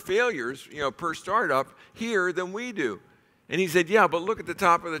fewer failures, per startup here than we do. And he said, yeah, but look at the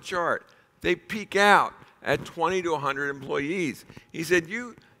top of the chart. They peak out at 20 to 100 employees. He said,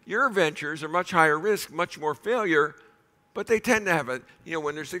 your ventures are much higher risk, much more failure, but they tend to have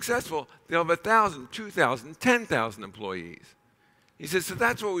when they're successful, they'll have 1,000, 2,000, 10,000 employees. He says, so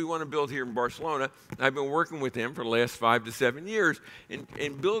that's what we want to build here in Barcelona. I've been working with him for the last 5 to 7 years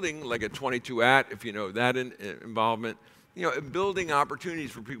in building like a 22@, if you know that involvement, building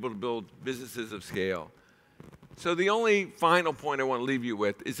opportunities for people to build businesses of scale. So the only final point I want to leave you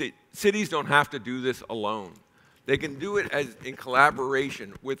with is that cities don't have to do this alone. They can do it in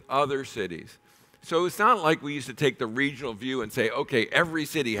collaboration with other cities. So it's not like we used to take the regional view and say, okay, every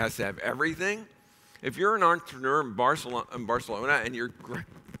city has to have everything. If you're an entrepreneur in Barcelona and you're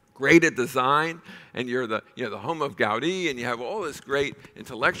great at design and you're the home of Gaudí and you have all this great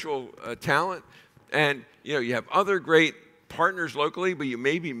intellectual talent and you have other great partners locally, but you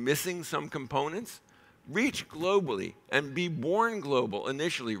may be missing some components, reach globally and be born global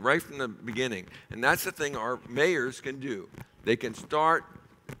initially, right from the beginning. And that's the thing our mayors can do. They can start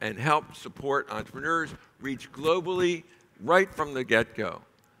and help support entrepreneurs reach globally right from the get-go.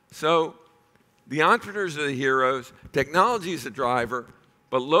 So the entrepreneurs are the heroes, technology is the driver,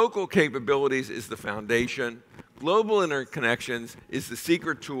 but local capabilities is the foundation, global interconnections is the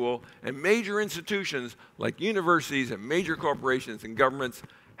secret tool, and major institutions like universities and major corporations and governments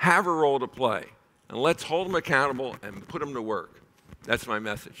have a role to play. And let's hold them accountable and put them to work. That's my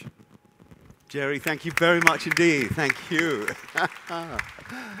message. Jerry, thank you very much indeed. Thank you.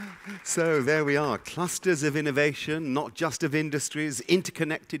 So there we are, clusters of innovation, not just of industries,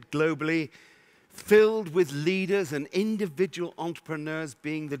 interconnected globally, filled with leaders and individual entrepreneurs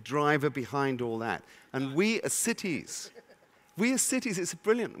being the driver behind all that. And we as cities, it's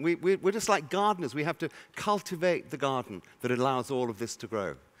brilliant. We're just like gardeners. We have to cultivate the garden that allows all of this to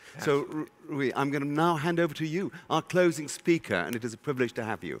grow. So, Rui, I'm going to now hand over to you, our closing speaker, and it is a privilege to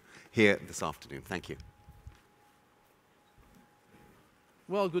have you here this afternoon. Thank you.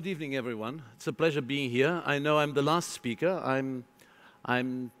 Well, good evening, everyone. It's a pleasure being here. I know I'm the last speaker. I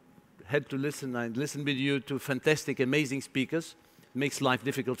had to listen. I listened with you to fantastic, amazing speakers. It makes life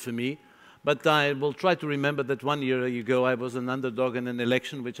difficult for me. But I will try to remember that 1 year ago I was an underdog in an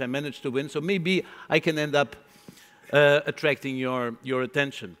election, which I managed to win. So maybe I can end up attracting your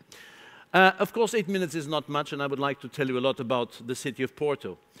attention. Of course, 8 minutes is not much, and I would like to tell you a lot about the city of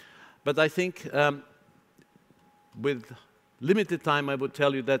Porto. But I think with limited time, I would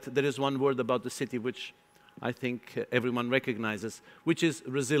tell you that there is one word about the city which I think everyone recognizes, which is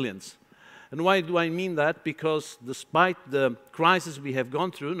resilience. And why do I mean that? Because despite the crisis we have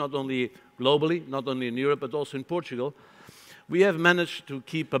gone through, not only globally, not only in Europe, but also in Portugal, we have managed to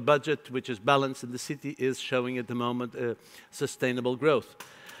keep a budget which is balanced, and the city is showing at the moment sustainable growth.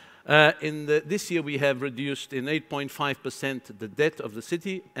 This year we have reduced in 8.5% the debt of the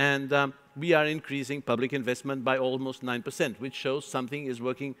city, and we are increasing public investment by almost 9%, which shows something is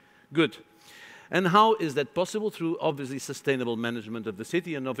working good. And how is that possible? Through obviously sustainable management of the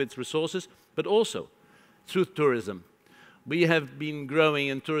city and of its resources, but also through tourism. We have been growing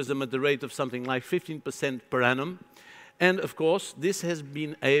in tourism at the rate of something like 15% per annum. And of course, this has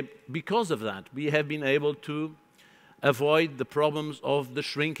been because of that, we have been able to avoid the problems of the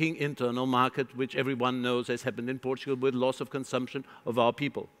shrinking internal market, which everyone knows has happened in Portugal with loss of consumption of our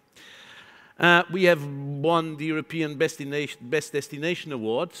people. We have won the European Best Destination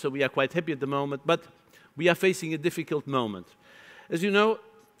Award, so we are quite happy at the moment, but we are facing a difficult moment. As you know,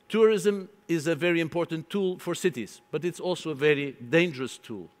 tourism is a very important tool for cities, but it's also a very dangerous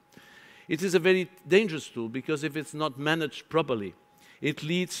tool. It is a very dangerous tool because if it's not managed properly, it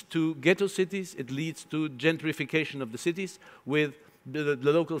leads to ghetto cities, it leads to gentrification of the cities with the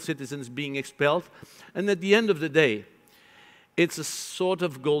local citizens being expelled. And at the end of the day, it's a sort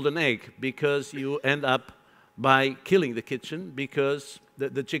of golden egg because you end up by killing the chicken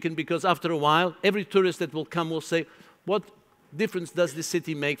because after a while, every tourist that will come will say, what difference does this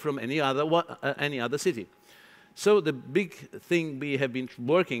city make from any other city? So the big thing we have been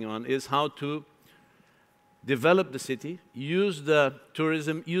working on is how to develop the city, use the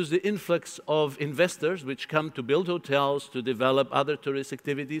tourism, use the influx of investors which come to build hotels, to develop other tourist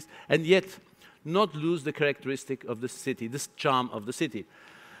activities, and yet not lose the characteristic of the city, this charm of the city.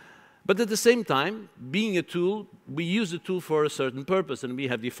 But at the same time, being a tool, we use the tool for a certain purpose, and we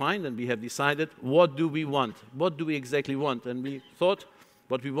have defined and we have decided what do we want, what do we exactly want, and we thought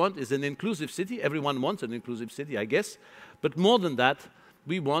what we want is an inclusive city. Everyone wants an inclusive city, I guess, but more than that,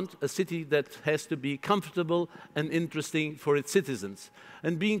 we want a city that has to be comfortable and interesting for its citizens.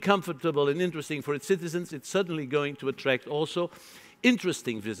 And being comfortable and interesting for its citizens, it's certainly going to attract also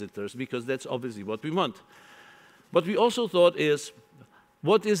interesting visitors, because that's obviously what we want. What we also thought is,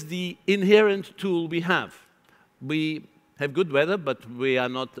 what is the inherent tool we have? We have good weather, but we are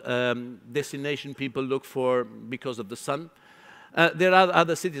not destination people look for because of the sun. There are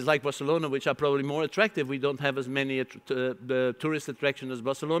other cities like Barcelona which are probably more attractive. We don't have as many the tourist attraction as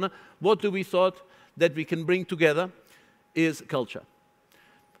Barcelona. What do we thought that we can bring together is culture.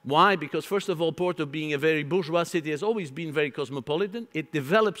 Why? Because first of all, Porto, being a very bourgeois city, has always been very cosmopolitan. It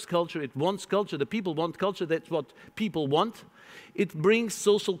develops culture, it wants culture, the people want culture, that's what people want. It brings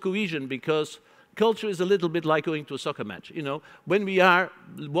social cohesion, because culture is a little bit like going to a soccer match. You know, when we are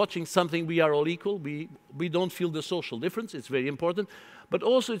watching something, we are all equal. We don't feel the social difference. It's very important. But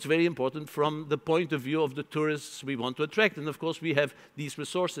also it's very important from the point of view of the tourists we want to attract. And of course, we have these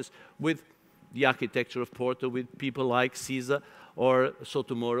resources with the architecture of Porto, with people like Caesar or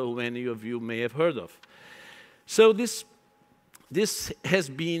Sotomoro, who many of you may have heard of. So this has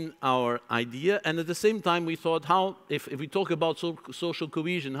been our idea, and at the same time we thought, how, if we talk about social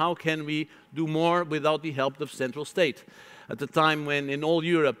cohesion, how can we do more without the help of central state? At the time when in all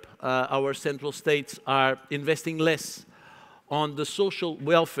Europe our central states are investing less on the social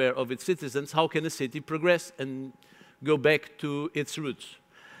welfare of its citizens, how can a city progress and go back to its roots?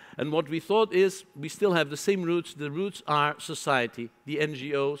 And what we thought is, we still have the same roots. The roots are society, the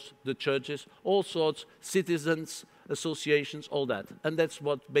NGOs, the churches, all sorts, citizens, associations, all that. And that's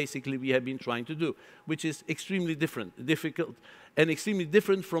what basically we have been trying to do, which is extremely difficult, and extremely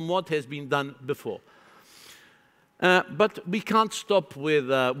different from what has been done before. But we can't stop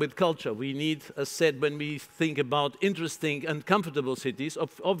with culture. We need, as said, when we think about interesting and comfortable cities,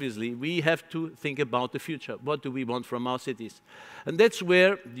 obviously we have to think about the future. What do we want from our cities? And that's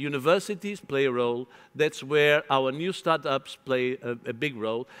where the universities play a role. That's where our new startups play a big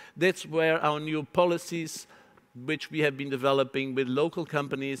role. That's where our new policies, which we have been developing with local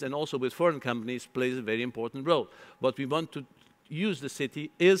companies and also with foreign companies, plays a very important role. What we want to use the city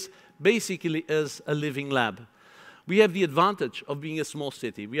is basically as a living lab. We have the advantage of being a small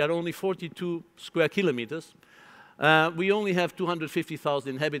city. We are only 42 square kilometers. We only have 250,000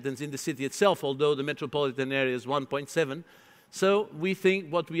 inhabitants in the city itself, although the metropolitan area is 1.7. So we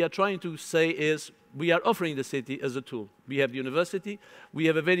think what we are trying to say is we are offering the city as a tool. We have the university. We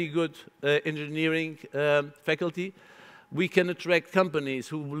have a very good engineering faculty. We can attract companies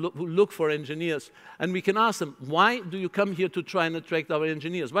who look for engineers. And we can ask them, why do you come here to try and attract our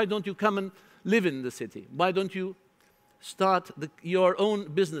engineers? Why don't you come and live in the city? Why don't you start your own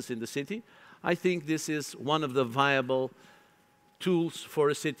business in the city? I think this is one of the viable tools for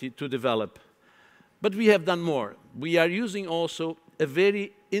a city to develop. But we have done more. We are using also a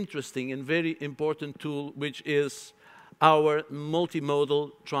very interesting and very important tool, which is our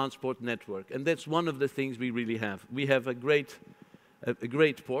multimodal transport network. And that's one of the things we really have. We have a great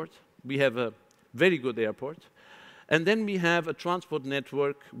port. We have a very good airport. And then we have a transport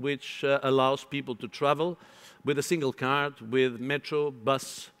network which allows people to travel with a single card, with metro,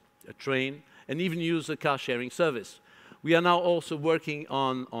 bus, a train, and even use a car-sharing service. We are now also working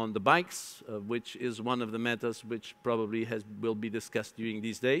on the bikes, which is one of the matters which probably will be discussed during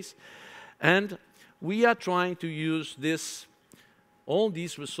these days. And we are trying to use all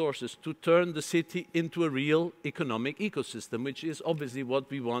these resources to turn the city into a real economic ecosystem, which is obviously what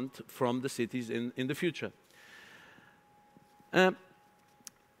we want from the cities in the future.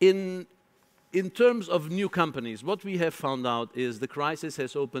 In terms of new companies, what we have found out is the crisis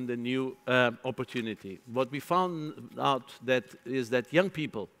has opened a new opportunity. What we found out is that young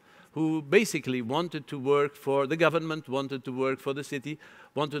people who basically wanted to work for the government, wanted to work for the city,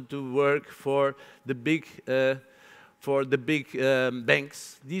 wanted to work for the big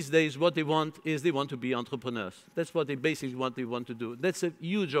banks. These days, what they want is they want to be entrepreneurs. That's what they basically want to do. That's a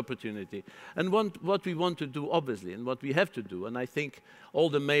huge opportunity. And what we want to do, obviously, and what we have to do, and I think all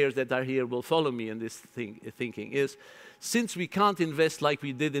the mayors that are here will follow me in this thinking, is since we can't invest like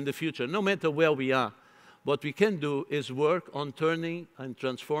we did in the future, no matter where we are, What we can do is work on turning and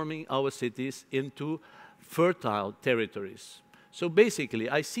transforming our cities into fertile territories. So basically,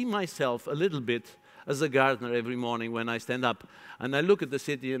 I see myself a little bit as a gardener every morning when I stand up, and I look at the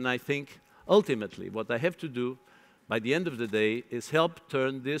city and I think, ultimately, what I have to do by the end of the day is help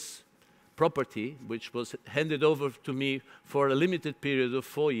turn this property, which was handed over to me for a limited period of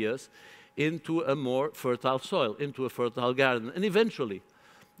 4 years, into a more fertile soil, into a fertile garden. And eventually,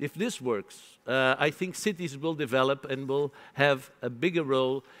 if this works, I think cities will develop and will have a bigger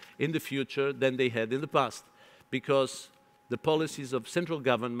role in the future than they had in the past, because the policies of central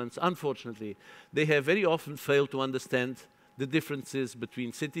governments, unfortunately, they have very often failed to understand the differences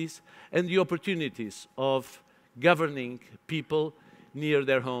between cities and the opportunities of governing people near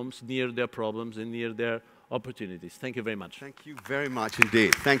their homes, near their problems, and near their opportunities. Thank you very much. Thank you very much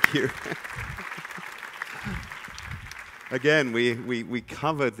indeed. Thank you. Again, we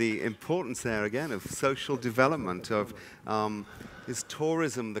covered the importance there, again, of social development, of is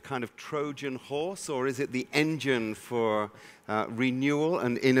tourism the kind of Trojan horse, or is it the engine for renewal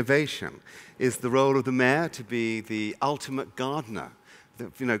and innovation? Is the role of the mayor to be the ultimate gardener,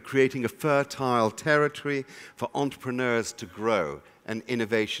 creating a fertile territory for entrepreneurs to grow and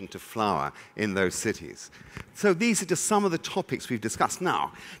innovation to flower in those cities? So these are just some of the topics we've discussed.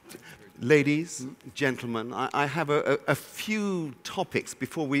 Now, ladies, gentlemen, I have a few topics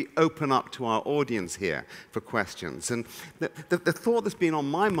before we open up to our audience here for questions. And the thought that's been on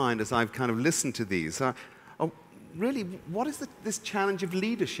my mind as I've kind of listened to these are really, what is this challenge of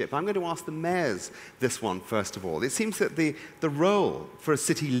leadership? I'm going to ask the mayors this one first of all. It seems that the role for a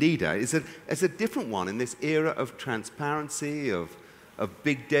city leader is a different one in this era of transparency, of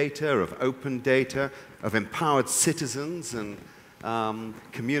big data, of open data, of empowered citizens and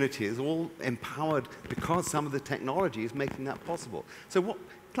community is all empowered because some of the technology is making that possible. So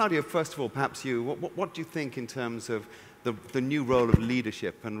Claudio, first of all, perhaps you, what do you think in terms of the new role of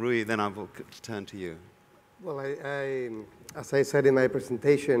leadership? And Rui, then I will turn to you. Well, as I said in my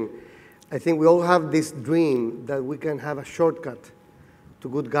presentation, I think we all have this dream that we can have a shortcut to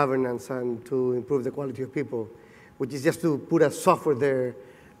good governance and to improve the quality of people, which is just to put a software there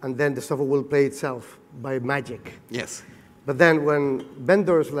and then the software will play itself by magic. Yes. But then when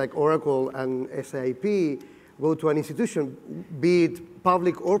vendors like Oracle and SAP go to an institution, be it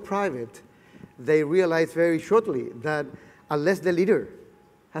public or private, they realize very shortly that unless the leader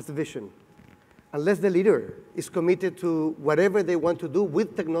has a vision, unless the leader is committed to whatever they want to do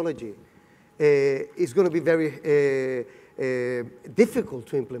with technology, it's going to be very difficult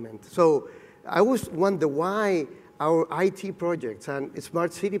to implement. So I always wonder why our IT projects and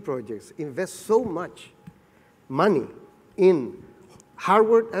smart city projects invest so much money in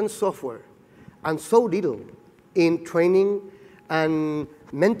hardware and software, and so little in training and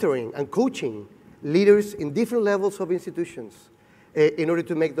mentoring and coaching leaders in different levels of institutions in order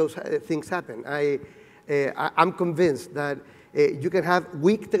to make those things happen. I'm convinced that you can have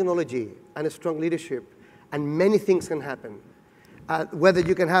weak technology and a strong leadership, and many things can happen. Whether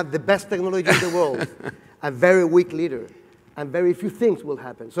you can have the best technology in the world, a very weak leader, and very few things will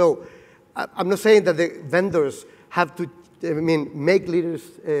happen. So I'm not saying that the vendors have to make leaders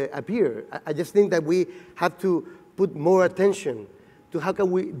appear. I just think that we have to put more attention to how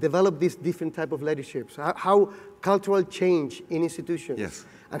can we develop these different type of leaderships, how cultural change in institutions, yes,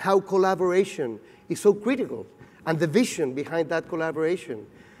 and how collaboration is so critical, and the vision behind that collaboration.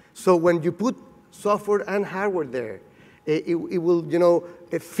 So when you put software and hardware there, it will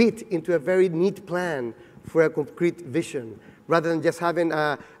fit into a very neat plan for a concrete vision, rather than just having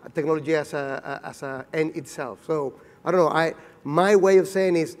a technology as a end itself. So I don't know, my way of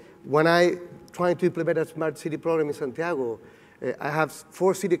saying is, when I try to implement a smart city program in Santiago, I have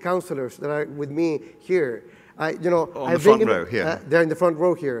 4 city councilors that are with me here. On the front row here. They're in the front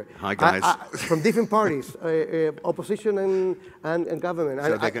row here. Hi, guys. From different parties, opposition and government.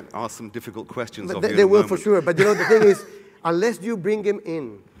 So they can ask some difficult questions of you They will for sure, but the thing is, unless you bring them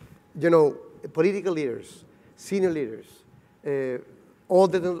in, political leaders, senior leaders, all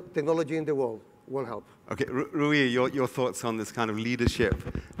the technology in the world won't help. Okay, Rui, your thoughts on this kind of leadership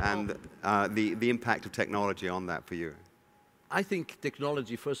and the impact of technology on that for you? I think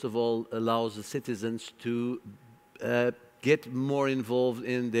technology, first of all, allows the citizens to get more involved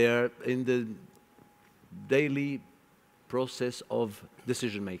in the daily process of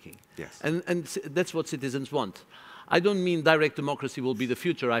decision-making. Yes. And that's what citizens want. I don't mean direct democracy will be the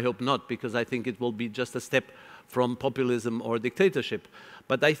future, I hope not, because I think it will be just a step from populism or dictatorship.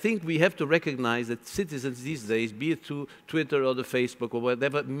 But I think we have to recognize that citizens these days, be it through Twitter or the Facebook or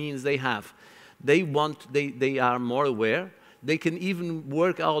whatever means they have, they are more aware. They can even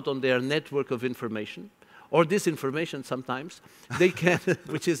work out on their network of information or disinformation sometimes. They can,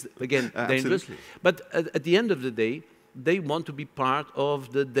 which is, again, dangerous. But at the end of the day, they want to be part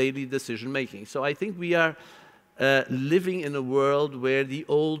of the daily decision-making. So I think we are living in a world where the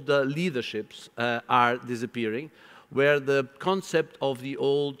old leaderships are disappearing, where the concept of the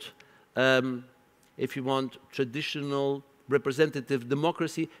old, if you want, traditional representative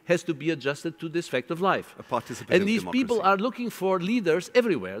democracy has to be adjusted to this fact of life. A participative and these democracy. people are looking for leaders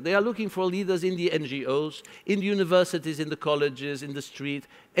everywhere. They are looking for leaders in the NGOs, in the universities, in the colleges, in the street,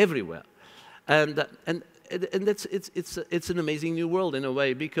 everywhere. And it's an amazing new world in a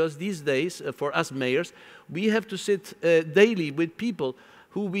way, because these days, for us mayors, we have to sit daily with people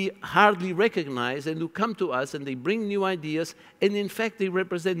who we hardly recognize and who come to us and they bring new ideas, and in fact they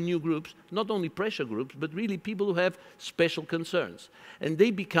represent new groups, not only pressure groups, but really people who have special concerns. And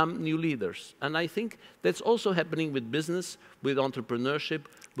they become new leaders. And I think that's also happening with business, with entrepreneurship,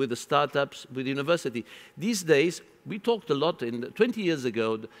 with the startups, with university. These days, we talked a lot, 20 years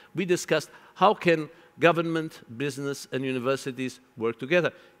ago, we discussed how can government, business, and universities work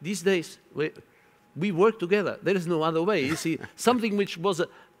together. These days, we work together. There is no other way. You see, something which was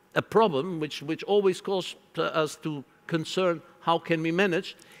a problem, which always caused us to concern how can we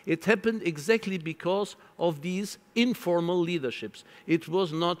manage, it happened exactly because of these informal leaderships. It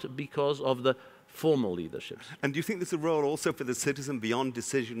was not because of the formal leaderships. And do you think there's a role also for the citizen beyond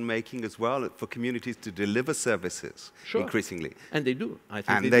decision-making as well, for communities to deliver services increasingly? And they do. I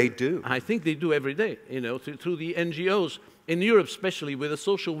think they do. I think they do every day, you know, through the NGOs. In Europe, especially with the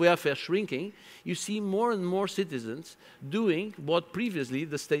social welfare shrinking, you see more and more citizens doing what previously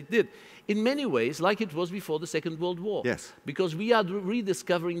the state did. In many ways, like it was before the Second World War. Yes. Because we are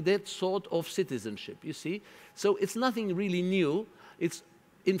rediscovering that sort of citizenship, you see. So it's nothing really new.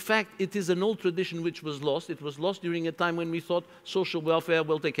 In fact, it is an old tradition which was lost. It was lost during a time when we thought social welfare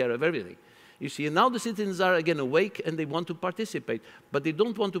will take care of everything. You see, and now the citizens are again awake and they want to participate. But they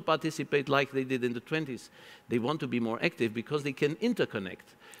don't want to participate like they did in the 20s. They want to be more active because they can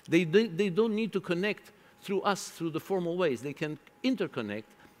interconnect. They don't need to connect through us, through the formal ways. They can interconnect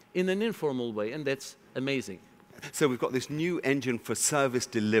in an informal way, and that's amazing. So we've got this new engine for service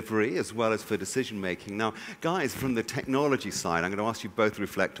delivery as well as for decision-making. Now, guys, from the technology side, I'm going to ask you both to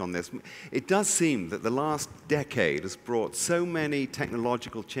reflect on this. It does seem that the last decade has brought so many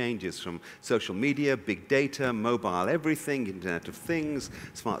technological changes from social media, big data, mobile everything, Internet of Things,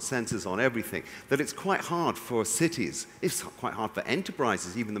 smart sensors on everything, that it's quite hard for cities, it's quite hard for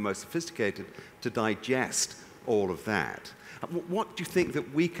enterprises, even the most sophisticated, to digest all of that. What do you think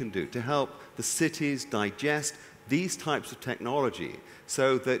that we can do to help the cities digest these types of technology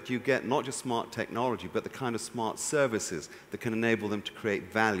so that you get not just smart technology, but the kind of smart services that can enable them to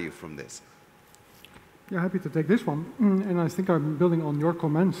create value from this? Yeah, happy to take this one. And I think I'm building on your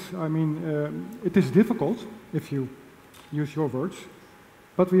comments. I mean, it is difficult, if you use your words,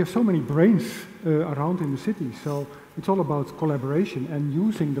 but we have so many brains around in the city. So it's all about collaboration and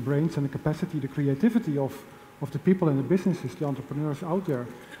using the brains and the capacity, the creativity of the people and the businesses, the entrepreneurs out there.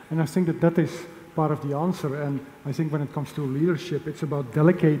 And I think that that is part of the answer. And I think when it comes to leadership, it's about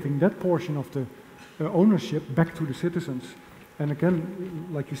delegating that portion of the ownership back to the citizens. And again,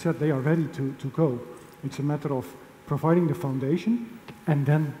 like you said, they are ready to go. It's a matter of providing the foundation and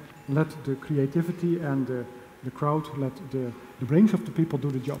then let the creativity and the crowd, let the brains of the people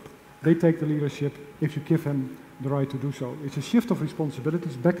do the job. They take the leadership if you give them the right to do so. It's a shift of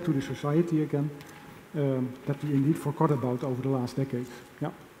responsibilities back to the society again. That we indeed forgot about over the last decades.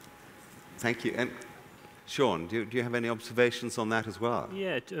 Yeah. Thank you. And Sean, do you have any observations on that as well?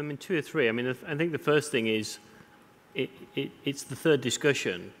 Yeah, I mean, 2 or 3. I mean, I think the first thing is it's the third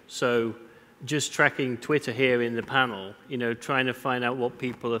discussion. So just tracking Twitter here in the panel, you know, trying to find out what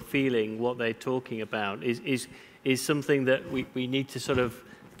people are feeling, what they're talking about is something that we need to sort of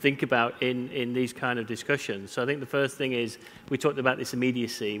think about in these kind of discussions. So I think the first thing is we talked about this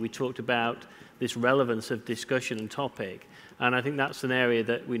immediacy. We talked about this relevance of discussion and topic. And I think that's an area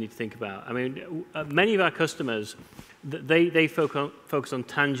that we need to think about. I mean, many of our customers, they focus on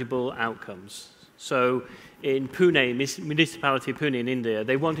tangible outcomes. So in Pune, Municipality of Pune in India,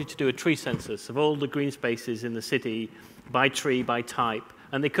 they wanted to do a tree census of all the green spaces in the city by tree, by type,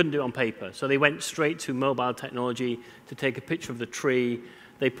 and they couldn't do it on paper. So they went straight to mobile technology to take a picture of the tree.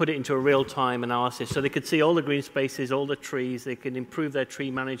 They put it into a real-time analysis so they could see all the green spaces, all the trees, they could improve their tree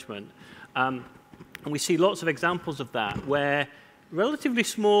management. And we see lots of examples of that where relatively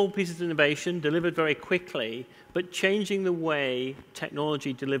small pieces of innovation delivered very quickly, but changing the way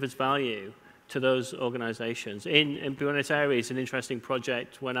technology delivers value to those organizations. In Buenos Aires, an interesting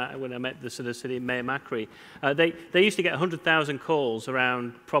project when I met the sort of city mayor Macri, they used to get 100,000 calls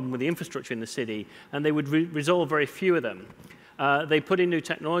around problem with the infrastructure in the city, and they would resolve very few of them. They put in new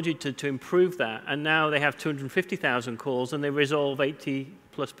technology to improve that, and now they have 250,000 calls, and they resolve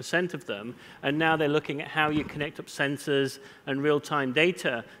 80+% of them. And now they're looking at how you connect up sensors and real-time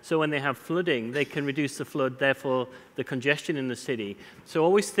data, so when they have flooding, they can reduce the flood, therefore the congestion in the city. So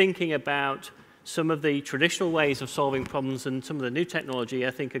always thinking about some of the traditional ways of solving problems and some of the new technology,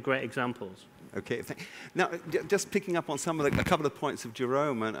 I think, are great examples. Okay. Now, just picking up on a couple of points of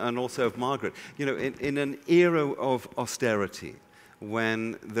Jerome and also of Margaret, you know, in an era of austerity,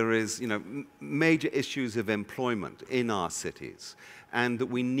 when there is, you know, major issues of employment in our cities, and that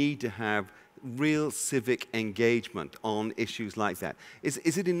we need to have real civic engagement on issues like that.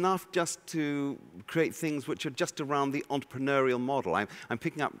 Is it enough just to create things which are just around the entrepreneurial model? I'm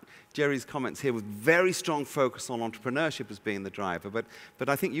picking up Jerry's comments here with very strong focus on entrepreneurship as being the driver, but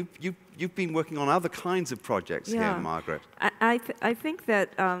I think you've been working on other kinds of projects here, Margaret. I think that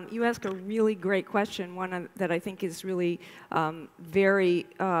you ask a really great question, one that I think is really very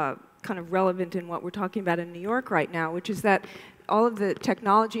kind of relevant in what we're talking about in New York right now, which is that all of the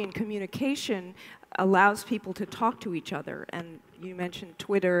technology and communication allows people to talk to each other. And you mentioned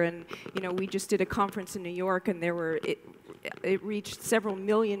Twitter, and you know, we just did a conference in New York, and it reached several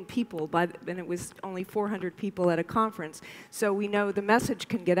million people, and it was only 400 people at a conference. So we know the message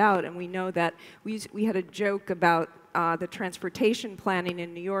can get out, and we know that we had a joke about the transportation planning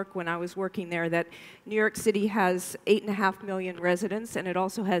in New York when I was working there, that New York City has 8.5 million residents, and it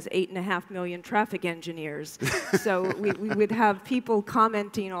also has 8.5 million traffic engineers. So we would have people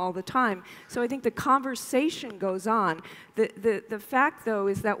commenting all the time. So I think the conversation goes on. The fact, though,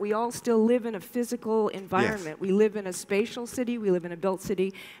 is that we all still live in a physical environment. Yes. We live in a spatial city, we live in a built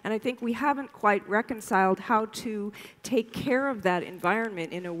city, and I think we haven't quite reconciled how to take care of that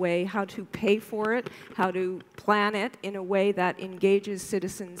environment in a way, how to pay for it, how to plan it in a way that engages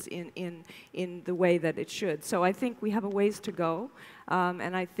citizens in the way that it should. So I think we have a ways to go,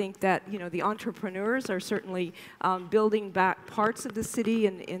 and I think that, you know, the entrepreneurs are certainly building back parts of the city,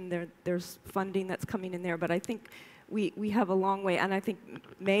 and there's funding that's coming in there, but I think we have a long way, and I think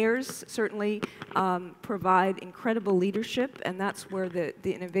mayors certainly provide incredible leadership, and that's where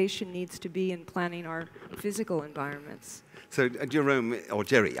the innovation needs to be in planning our physical environments. So, Jerome, or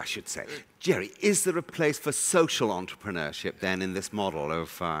Jerry, I should say. Jerry, is there a place for social entrepreneurship then in this model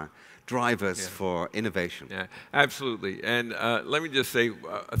of drivers for innovation? Yeah, absolutely. And let me just say,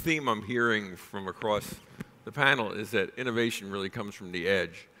 a theme I'm hearing from across the panel is that innovation really comes from the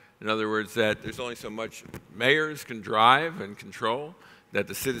edge. In other words, that there's only so much mayors can drive and control, that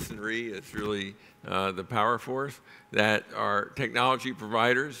the citizenry is really the power force, that our technology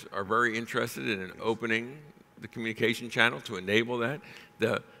providers are very interested in opening the communication channel to enable that.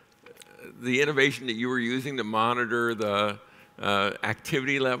 The innovation that you were using to monitor the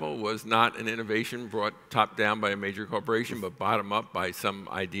activity level was not an innovation brought top down by a major corporation, but bottom up by some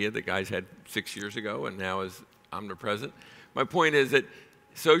idea that guys had 6 years ago and now is omnipresent. My point is that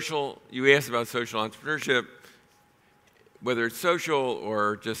you asked about social entrepreneurship, whether it's social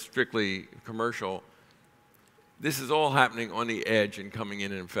or just strictly commercial, this is all happening on the edge and coming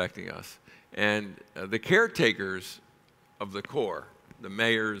in and affecting us. And the caretakers of the core, the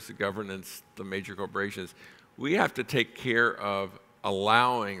mayors, the governance, the major corporations, we have to take care of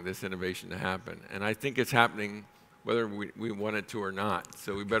allowing this innovation to happen. And I think it's happening whether we want it to or not.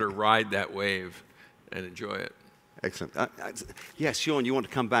 So we better ride that wave and enjoy it. Excellent. Yes, Sean, you want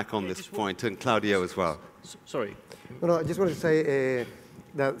to come back on this point, and Claudio as well. Sorry. No, I just wanted to say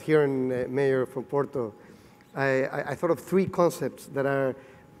that here in Mayor from Porto, I thought of three concepts that are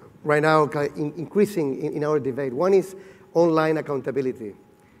right now increasing in our debate. One is online accountability.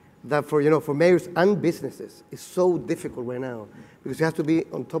 That for mayors and businesses is so difficult right now because you have to be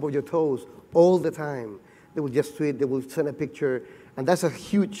on top of your toes all the time. They will just tweet, they will send a picture, and that's a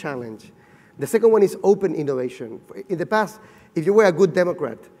huge challenge. The second one is open innovation. In the past, if you were a good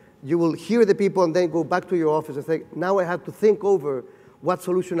Democrat, you will hear the people and then go back to your office and say, now I have to think over what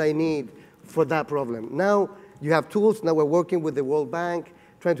solution I need for that problem. Now you have tools. Now we're working with the World Bank,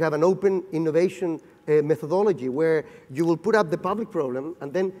 trying to have an open innovation methodology where you will put up the public problem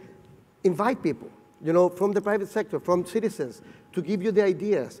and then invite people, from the private sector, from citizens, to give you the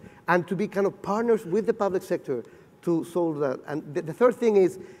ideas and to be kind of partners with the public sector to solve that. And the third thing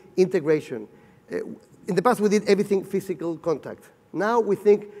is integration. In the past, we did everything physical contact. Now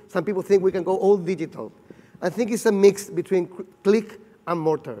some people think we can go all digital. I think it's a mix between click and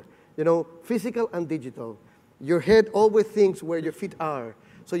mortar, physical and digital. Your head always thinks where your feet are.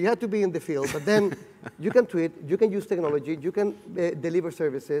 So you have to be in the field, but then you can tweet, you can use technology, you can deliver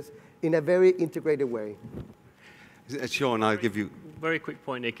services in a very integrated way. Sean, I'll give you... Very quick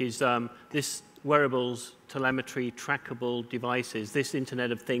point, Nick, is this wearables, telemetry, trackable devices, this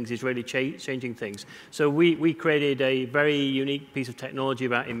Internet of Things is really changing things. So we created a very unique piece of technology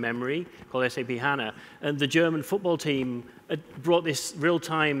about in-memory called SAP HANA, and the German football team brought this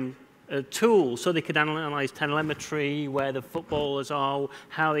real-time tool so they could analyze telemetry, where the footballers are,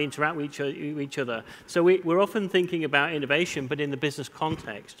 how they interact with each other. So we're often thinking about innovation, but in the business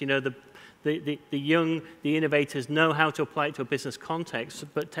context. You know, the innovators know how to apply it to a business context,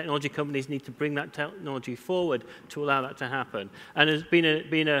 but technology companies need to bring that technology forward to allow that to happen. And as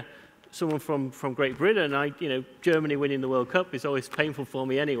someone from Great Britain, Germany winning the World Cup is always painful for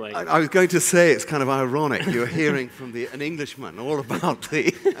me anyway. I was going to say, it's kind of ironic. You're hearing from an Englishman all about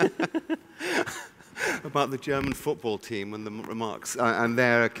about the German football team and the remarks and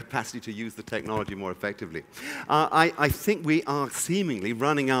their capacity to use the technology more effectively. I think we are seemingly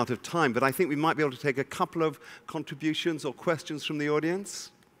running out of time, but I think we might be able to take a couple of contributions or questions from the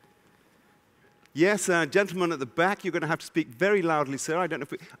audience. Yes, gentleman at the back, you're going to have to speak very loudly, sir. I don't know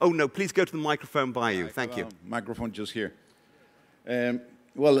if we... Oh, no, please go to the microphone by you. Thank you. Microphone just here.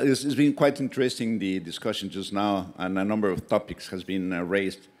 Well, it's been quite interesting, the discussion just now, and a number of topics has been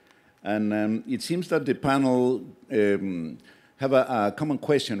raised. And it seems that the panel have a common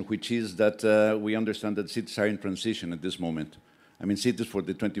question, which is that we understand that cities are in transition at this moment. I mean, cities for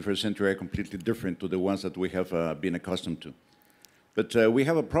the 21st century are completely different to the ones that we have been accustomed to. But we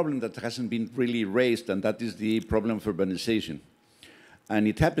have a problem that hasn't been really raised, and that is the problem of urbanization. And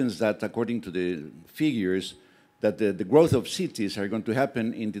it happens that, according to the figures, that the growth of cities are going to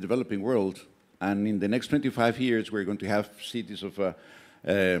happen in the developing world, and in the next 25 years, we're going to have cities of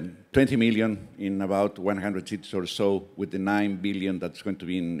 20 million in about 100 cities or so, with the 9 billion that's going to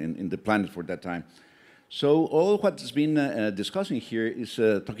be in the planet for that time. So all what's been discussing here is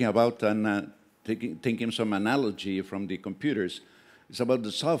talking about and taking some analogy from the computers. It's about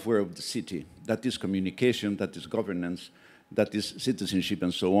the software of the city. That is communication, that is governance, that is citizenship,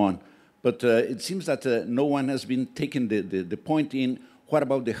 and so on. But it seems that no one has been taking the point in what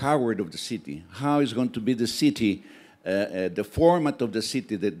about the hardware of the city? How is going to be the city, the format of the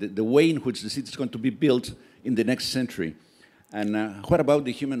city, the way in which the city is going to be built in the next century? And what about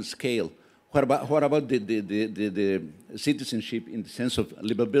the human scale? What about the citizenship in the sense of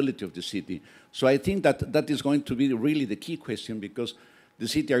livability of the city? So I think that is going to be really the key question, because the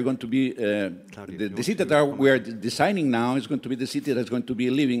city are going to be, the city that we are designing now is going to be the city that's going to be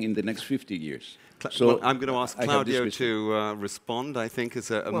living in the next 50 years. So well, I'm going to ask Claudio to respond, I think,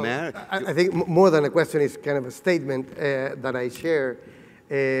 as a mayor. I think more than a question is kind of a statement that I share.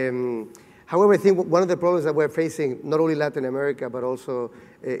 However, I think one of the problems that we're facing, not only Latin America, but also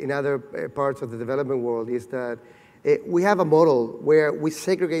in other parts of the developing world, is that we have a model where we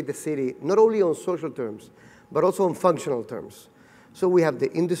segregate the city, not only on social terms, but also on functional terms. So we have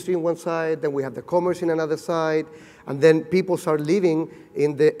the industry on one side, then we have the commerce in another side, and then people start living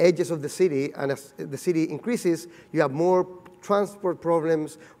in the edges of the city, and as the city increases, you have more transport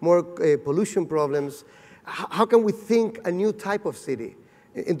problems, more pollution problems. How can we think a new type of city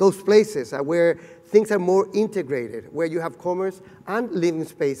in those places where things are more integrated, where you have commerce and living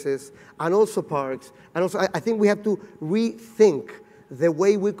spaces, and also parks, and also I think we have to rethink the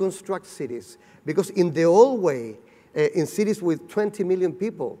way we construct cities, because in the old way, in cities with 20 million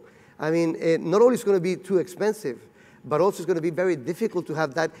people, I mean, not only is it going to be too expensive, but also it's going to be very difficult to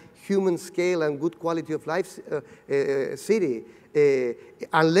have that human scale and good quality of life city,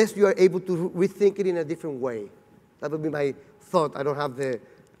 unless you are able to rethink it in a different way. That would be my thought. I don't have the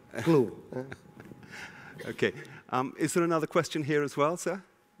clue. Okay. Is there another question here as well, sir?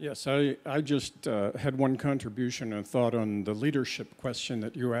 Yes, I just had one contribution and thought on the leadership question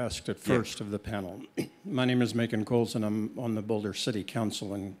that you asked at first of the panel. My name is Macon Coles, and I'm on the Boulder City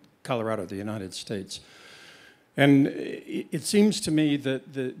Council in Colorado, the United States. And it seems to me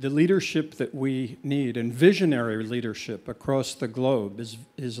that the leadership that we need, and visionary leadership across the globe,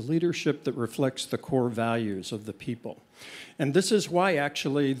 is leadership that reflects the core values of the people. And this is why,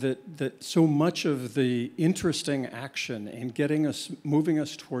 actually, that so much of the interesting action in moving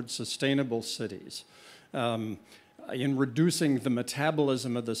us towards sustainable cities, in reducing the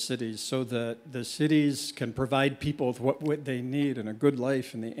metabolism of the cities so that the cities can provide people with what they need and a good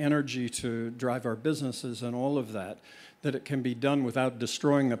life and the energy to drive our businesses and all of that it can be done without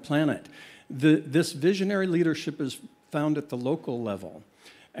destroying the planet. This visionary leadership is found at the local level.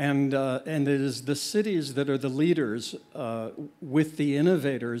 And it is the cities that are the leaders with the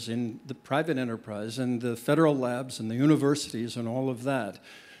innovators in the private enterprise and the federal labs and the universities and all of that.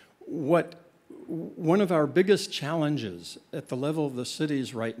 One of our biggest challenges at the level of the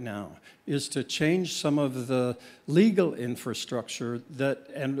cities right now is to change some of the legal infrastructure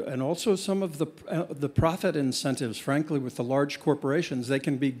and also some of the profit incentives, frankly, with the large corporations. They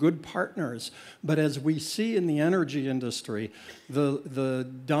can be good partners, but as we see in the energy industry, the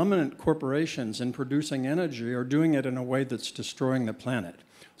dominant corporations in producing energy are doing it in a way that's destroying the planet.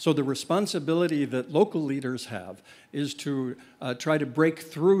 So the responsibility that local leaders have is to try to break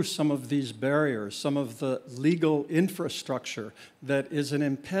through some of these barriers, some of the legal infrastructure that is an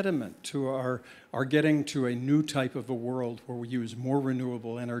impediment to our getting to a new type of a world where we use more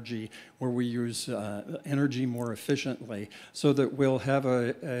renewable energy, where we use energy more efficiently, so that we'll have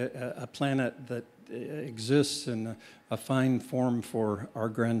a planet that exists in a fine form for our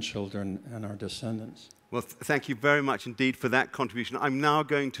grandchildren and our descendants. Well, thank you very much indeed for that contribution. I'm now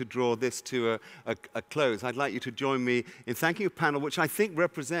going to draw this to a close. I'd like you to join me in thanking a panel which I think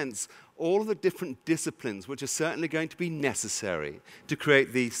represents all of the different disciplines which are certainly going to be necessary to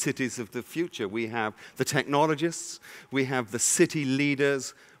create the cities of the future. We have the technologists, we have the city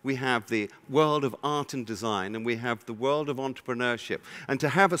leaders, we have the world of art and design, and we have the world of entrepreneurship. And to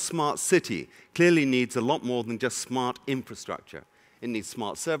have a smart city clearly needs a lot more than just smart infrastructure. It needs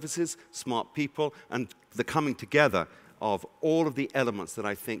smart services, smart people, and the coming together of all of the elements that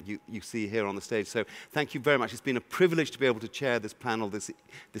I think you see here on the stage. So thank you very much. It's been a privilege to be able to chair this panel this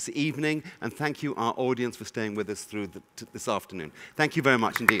evening, and thank you, our audience, for staying with us through this afternoon. Thank you very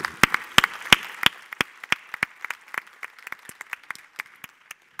much indeed.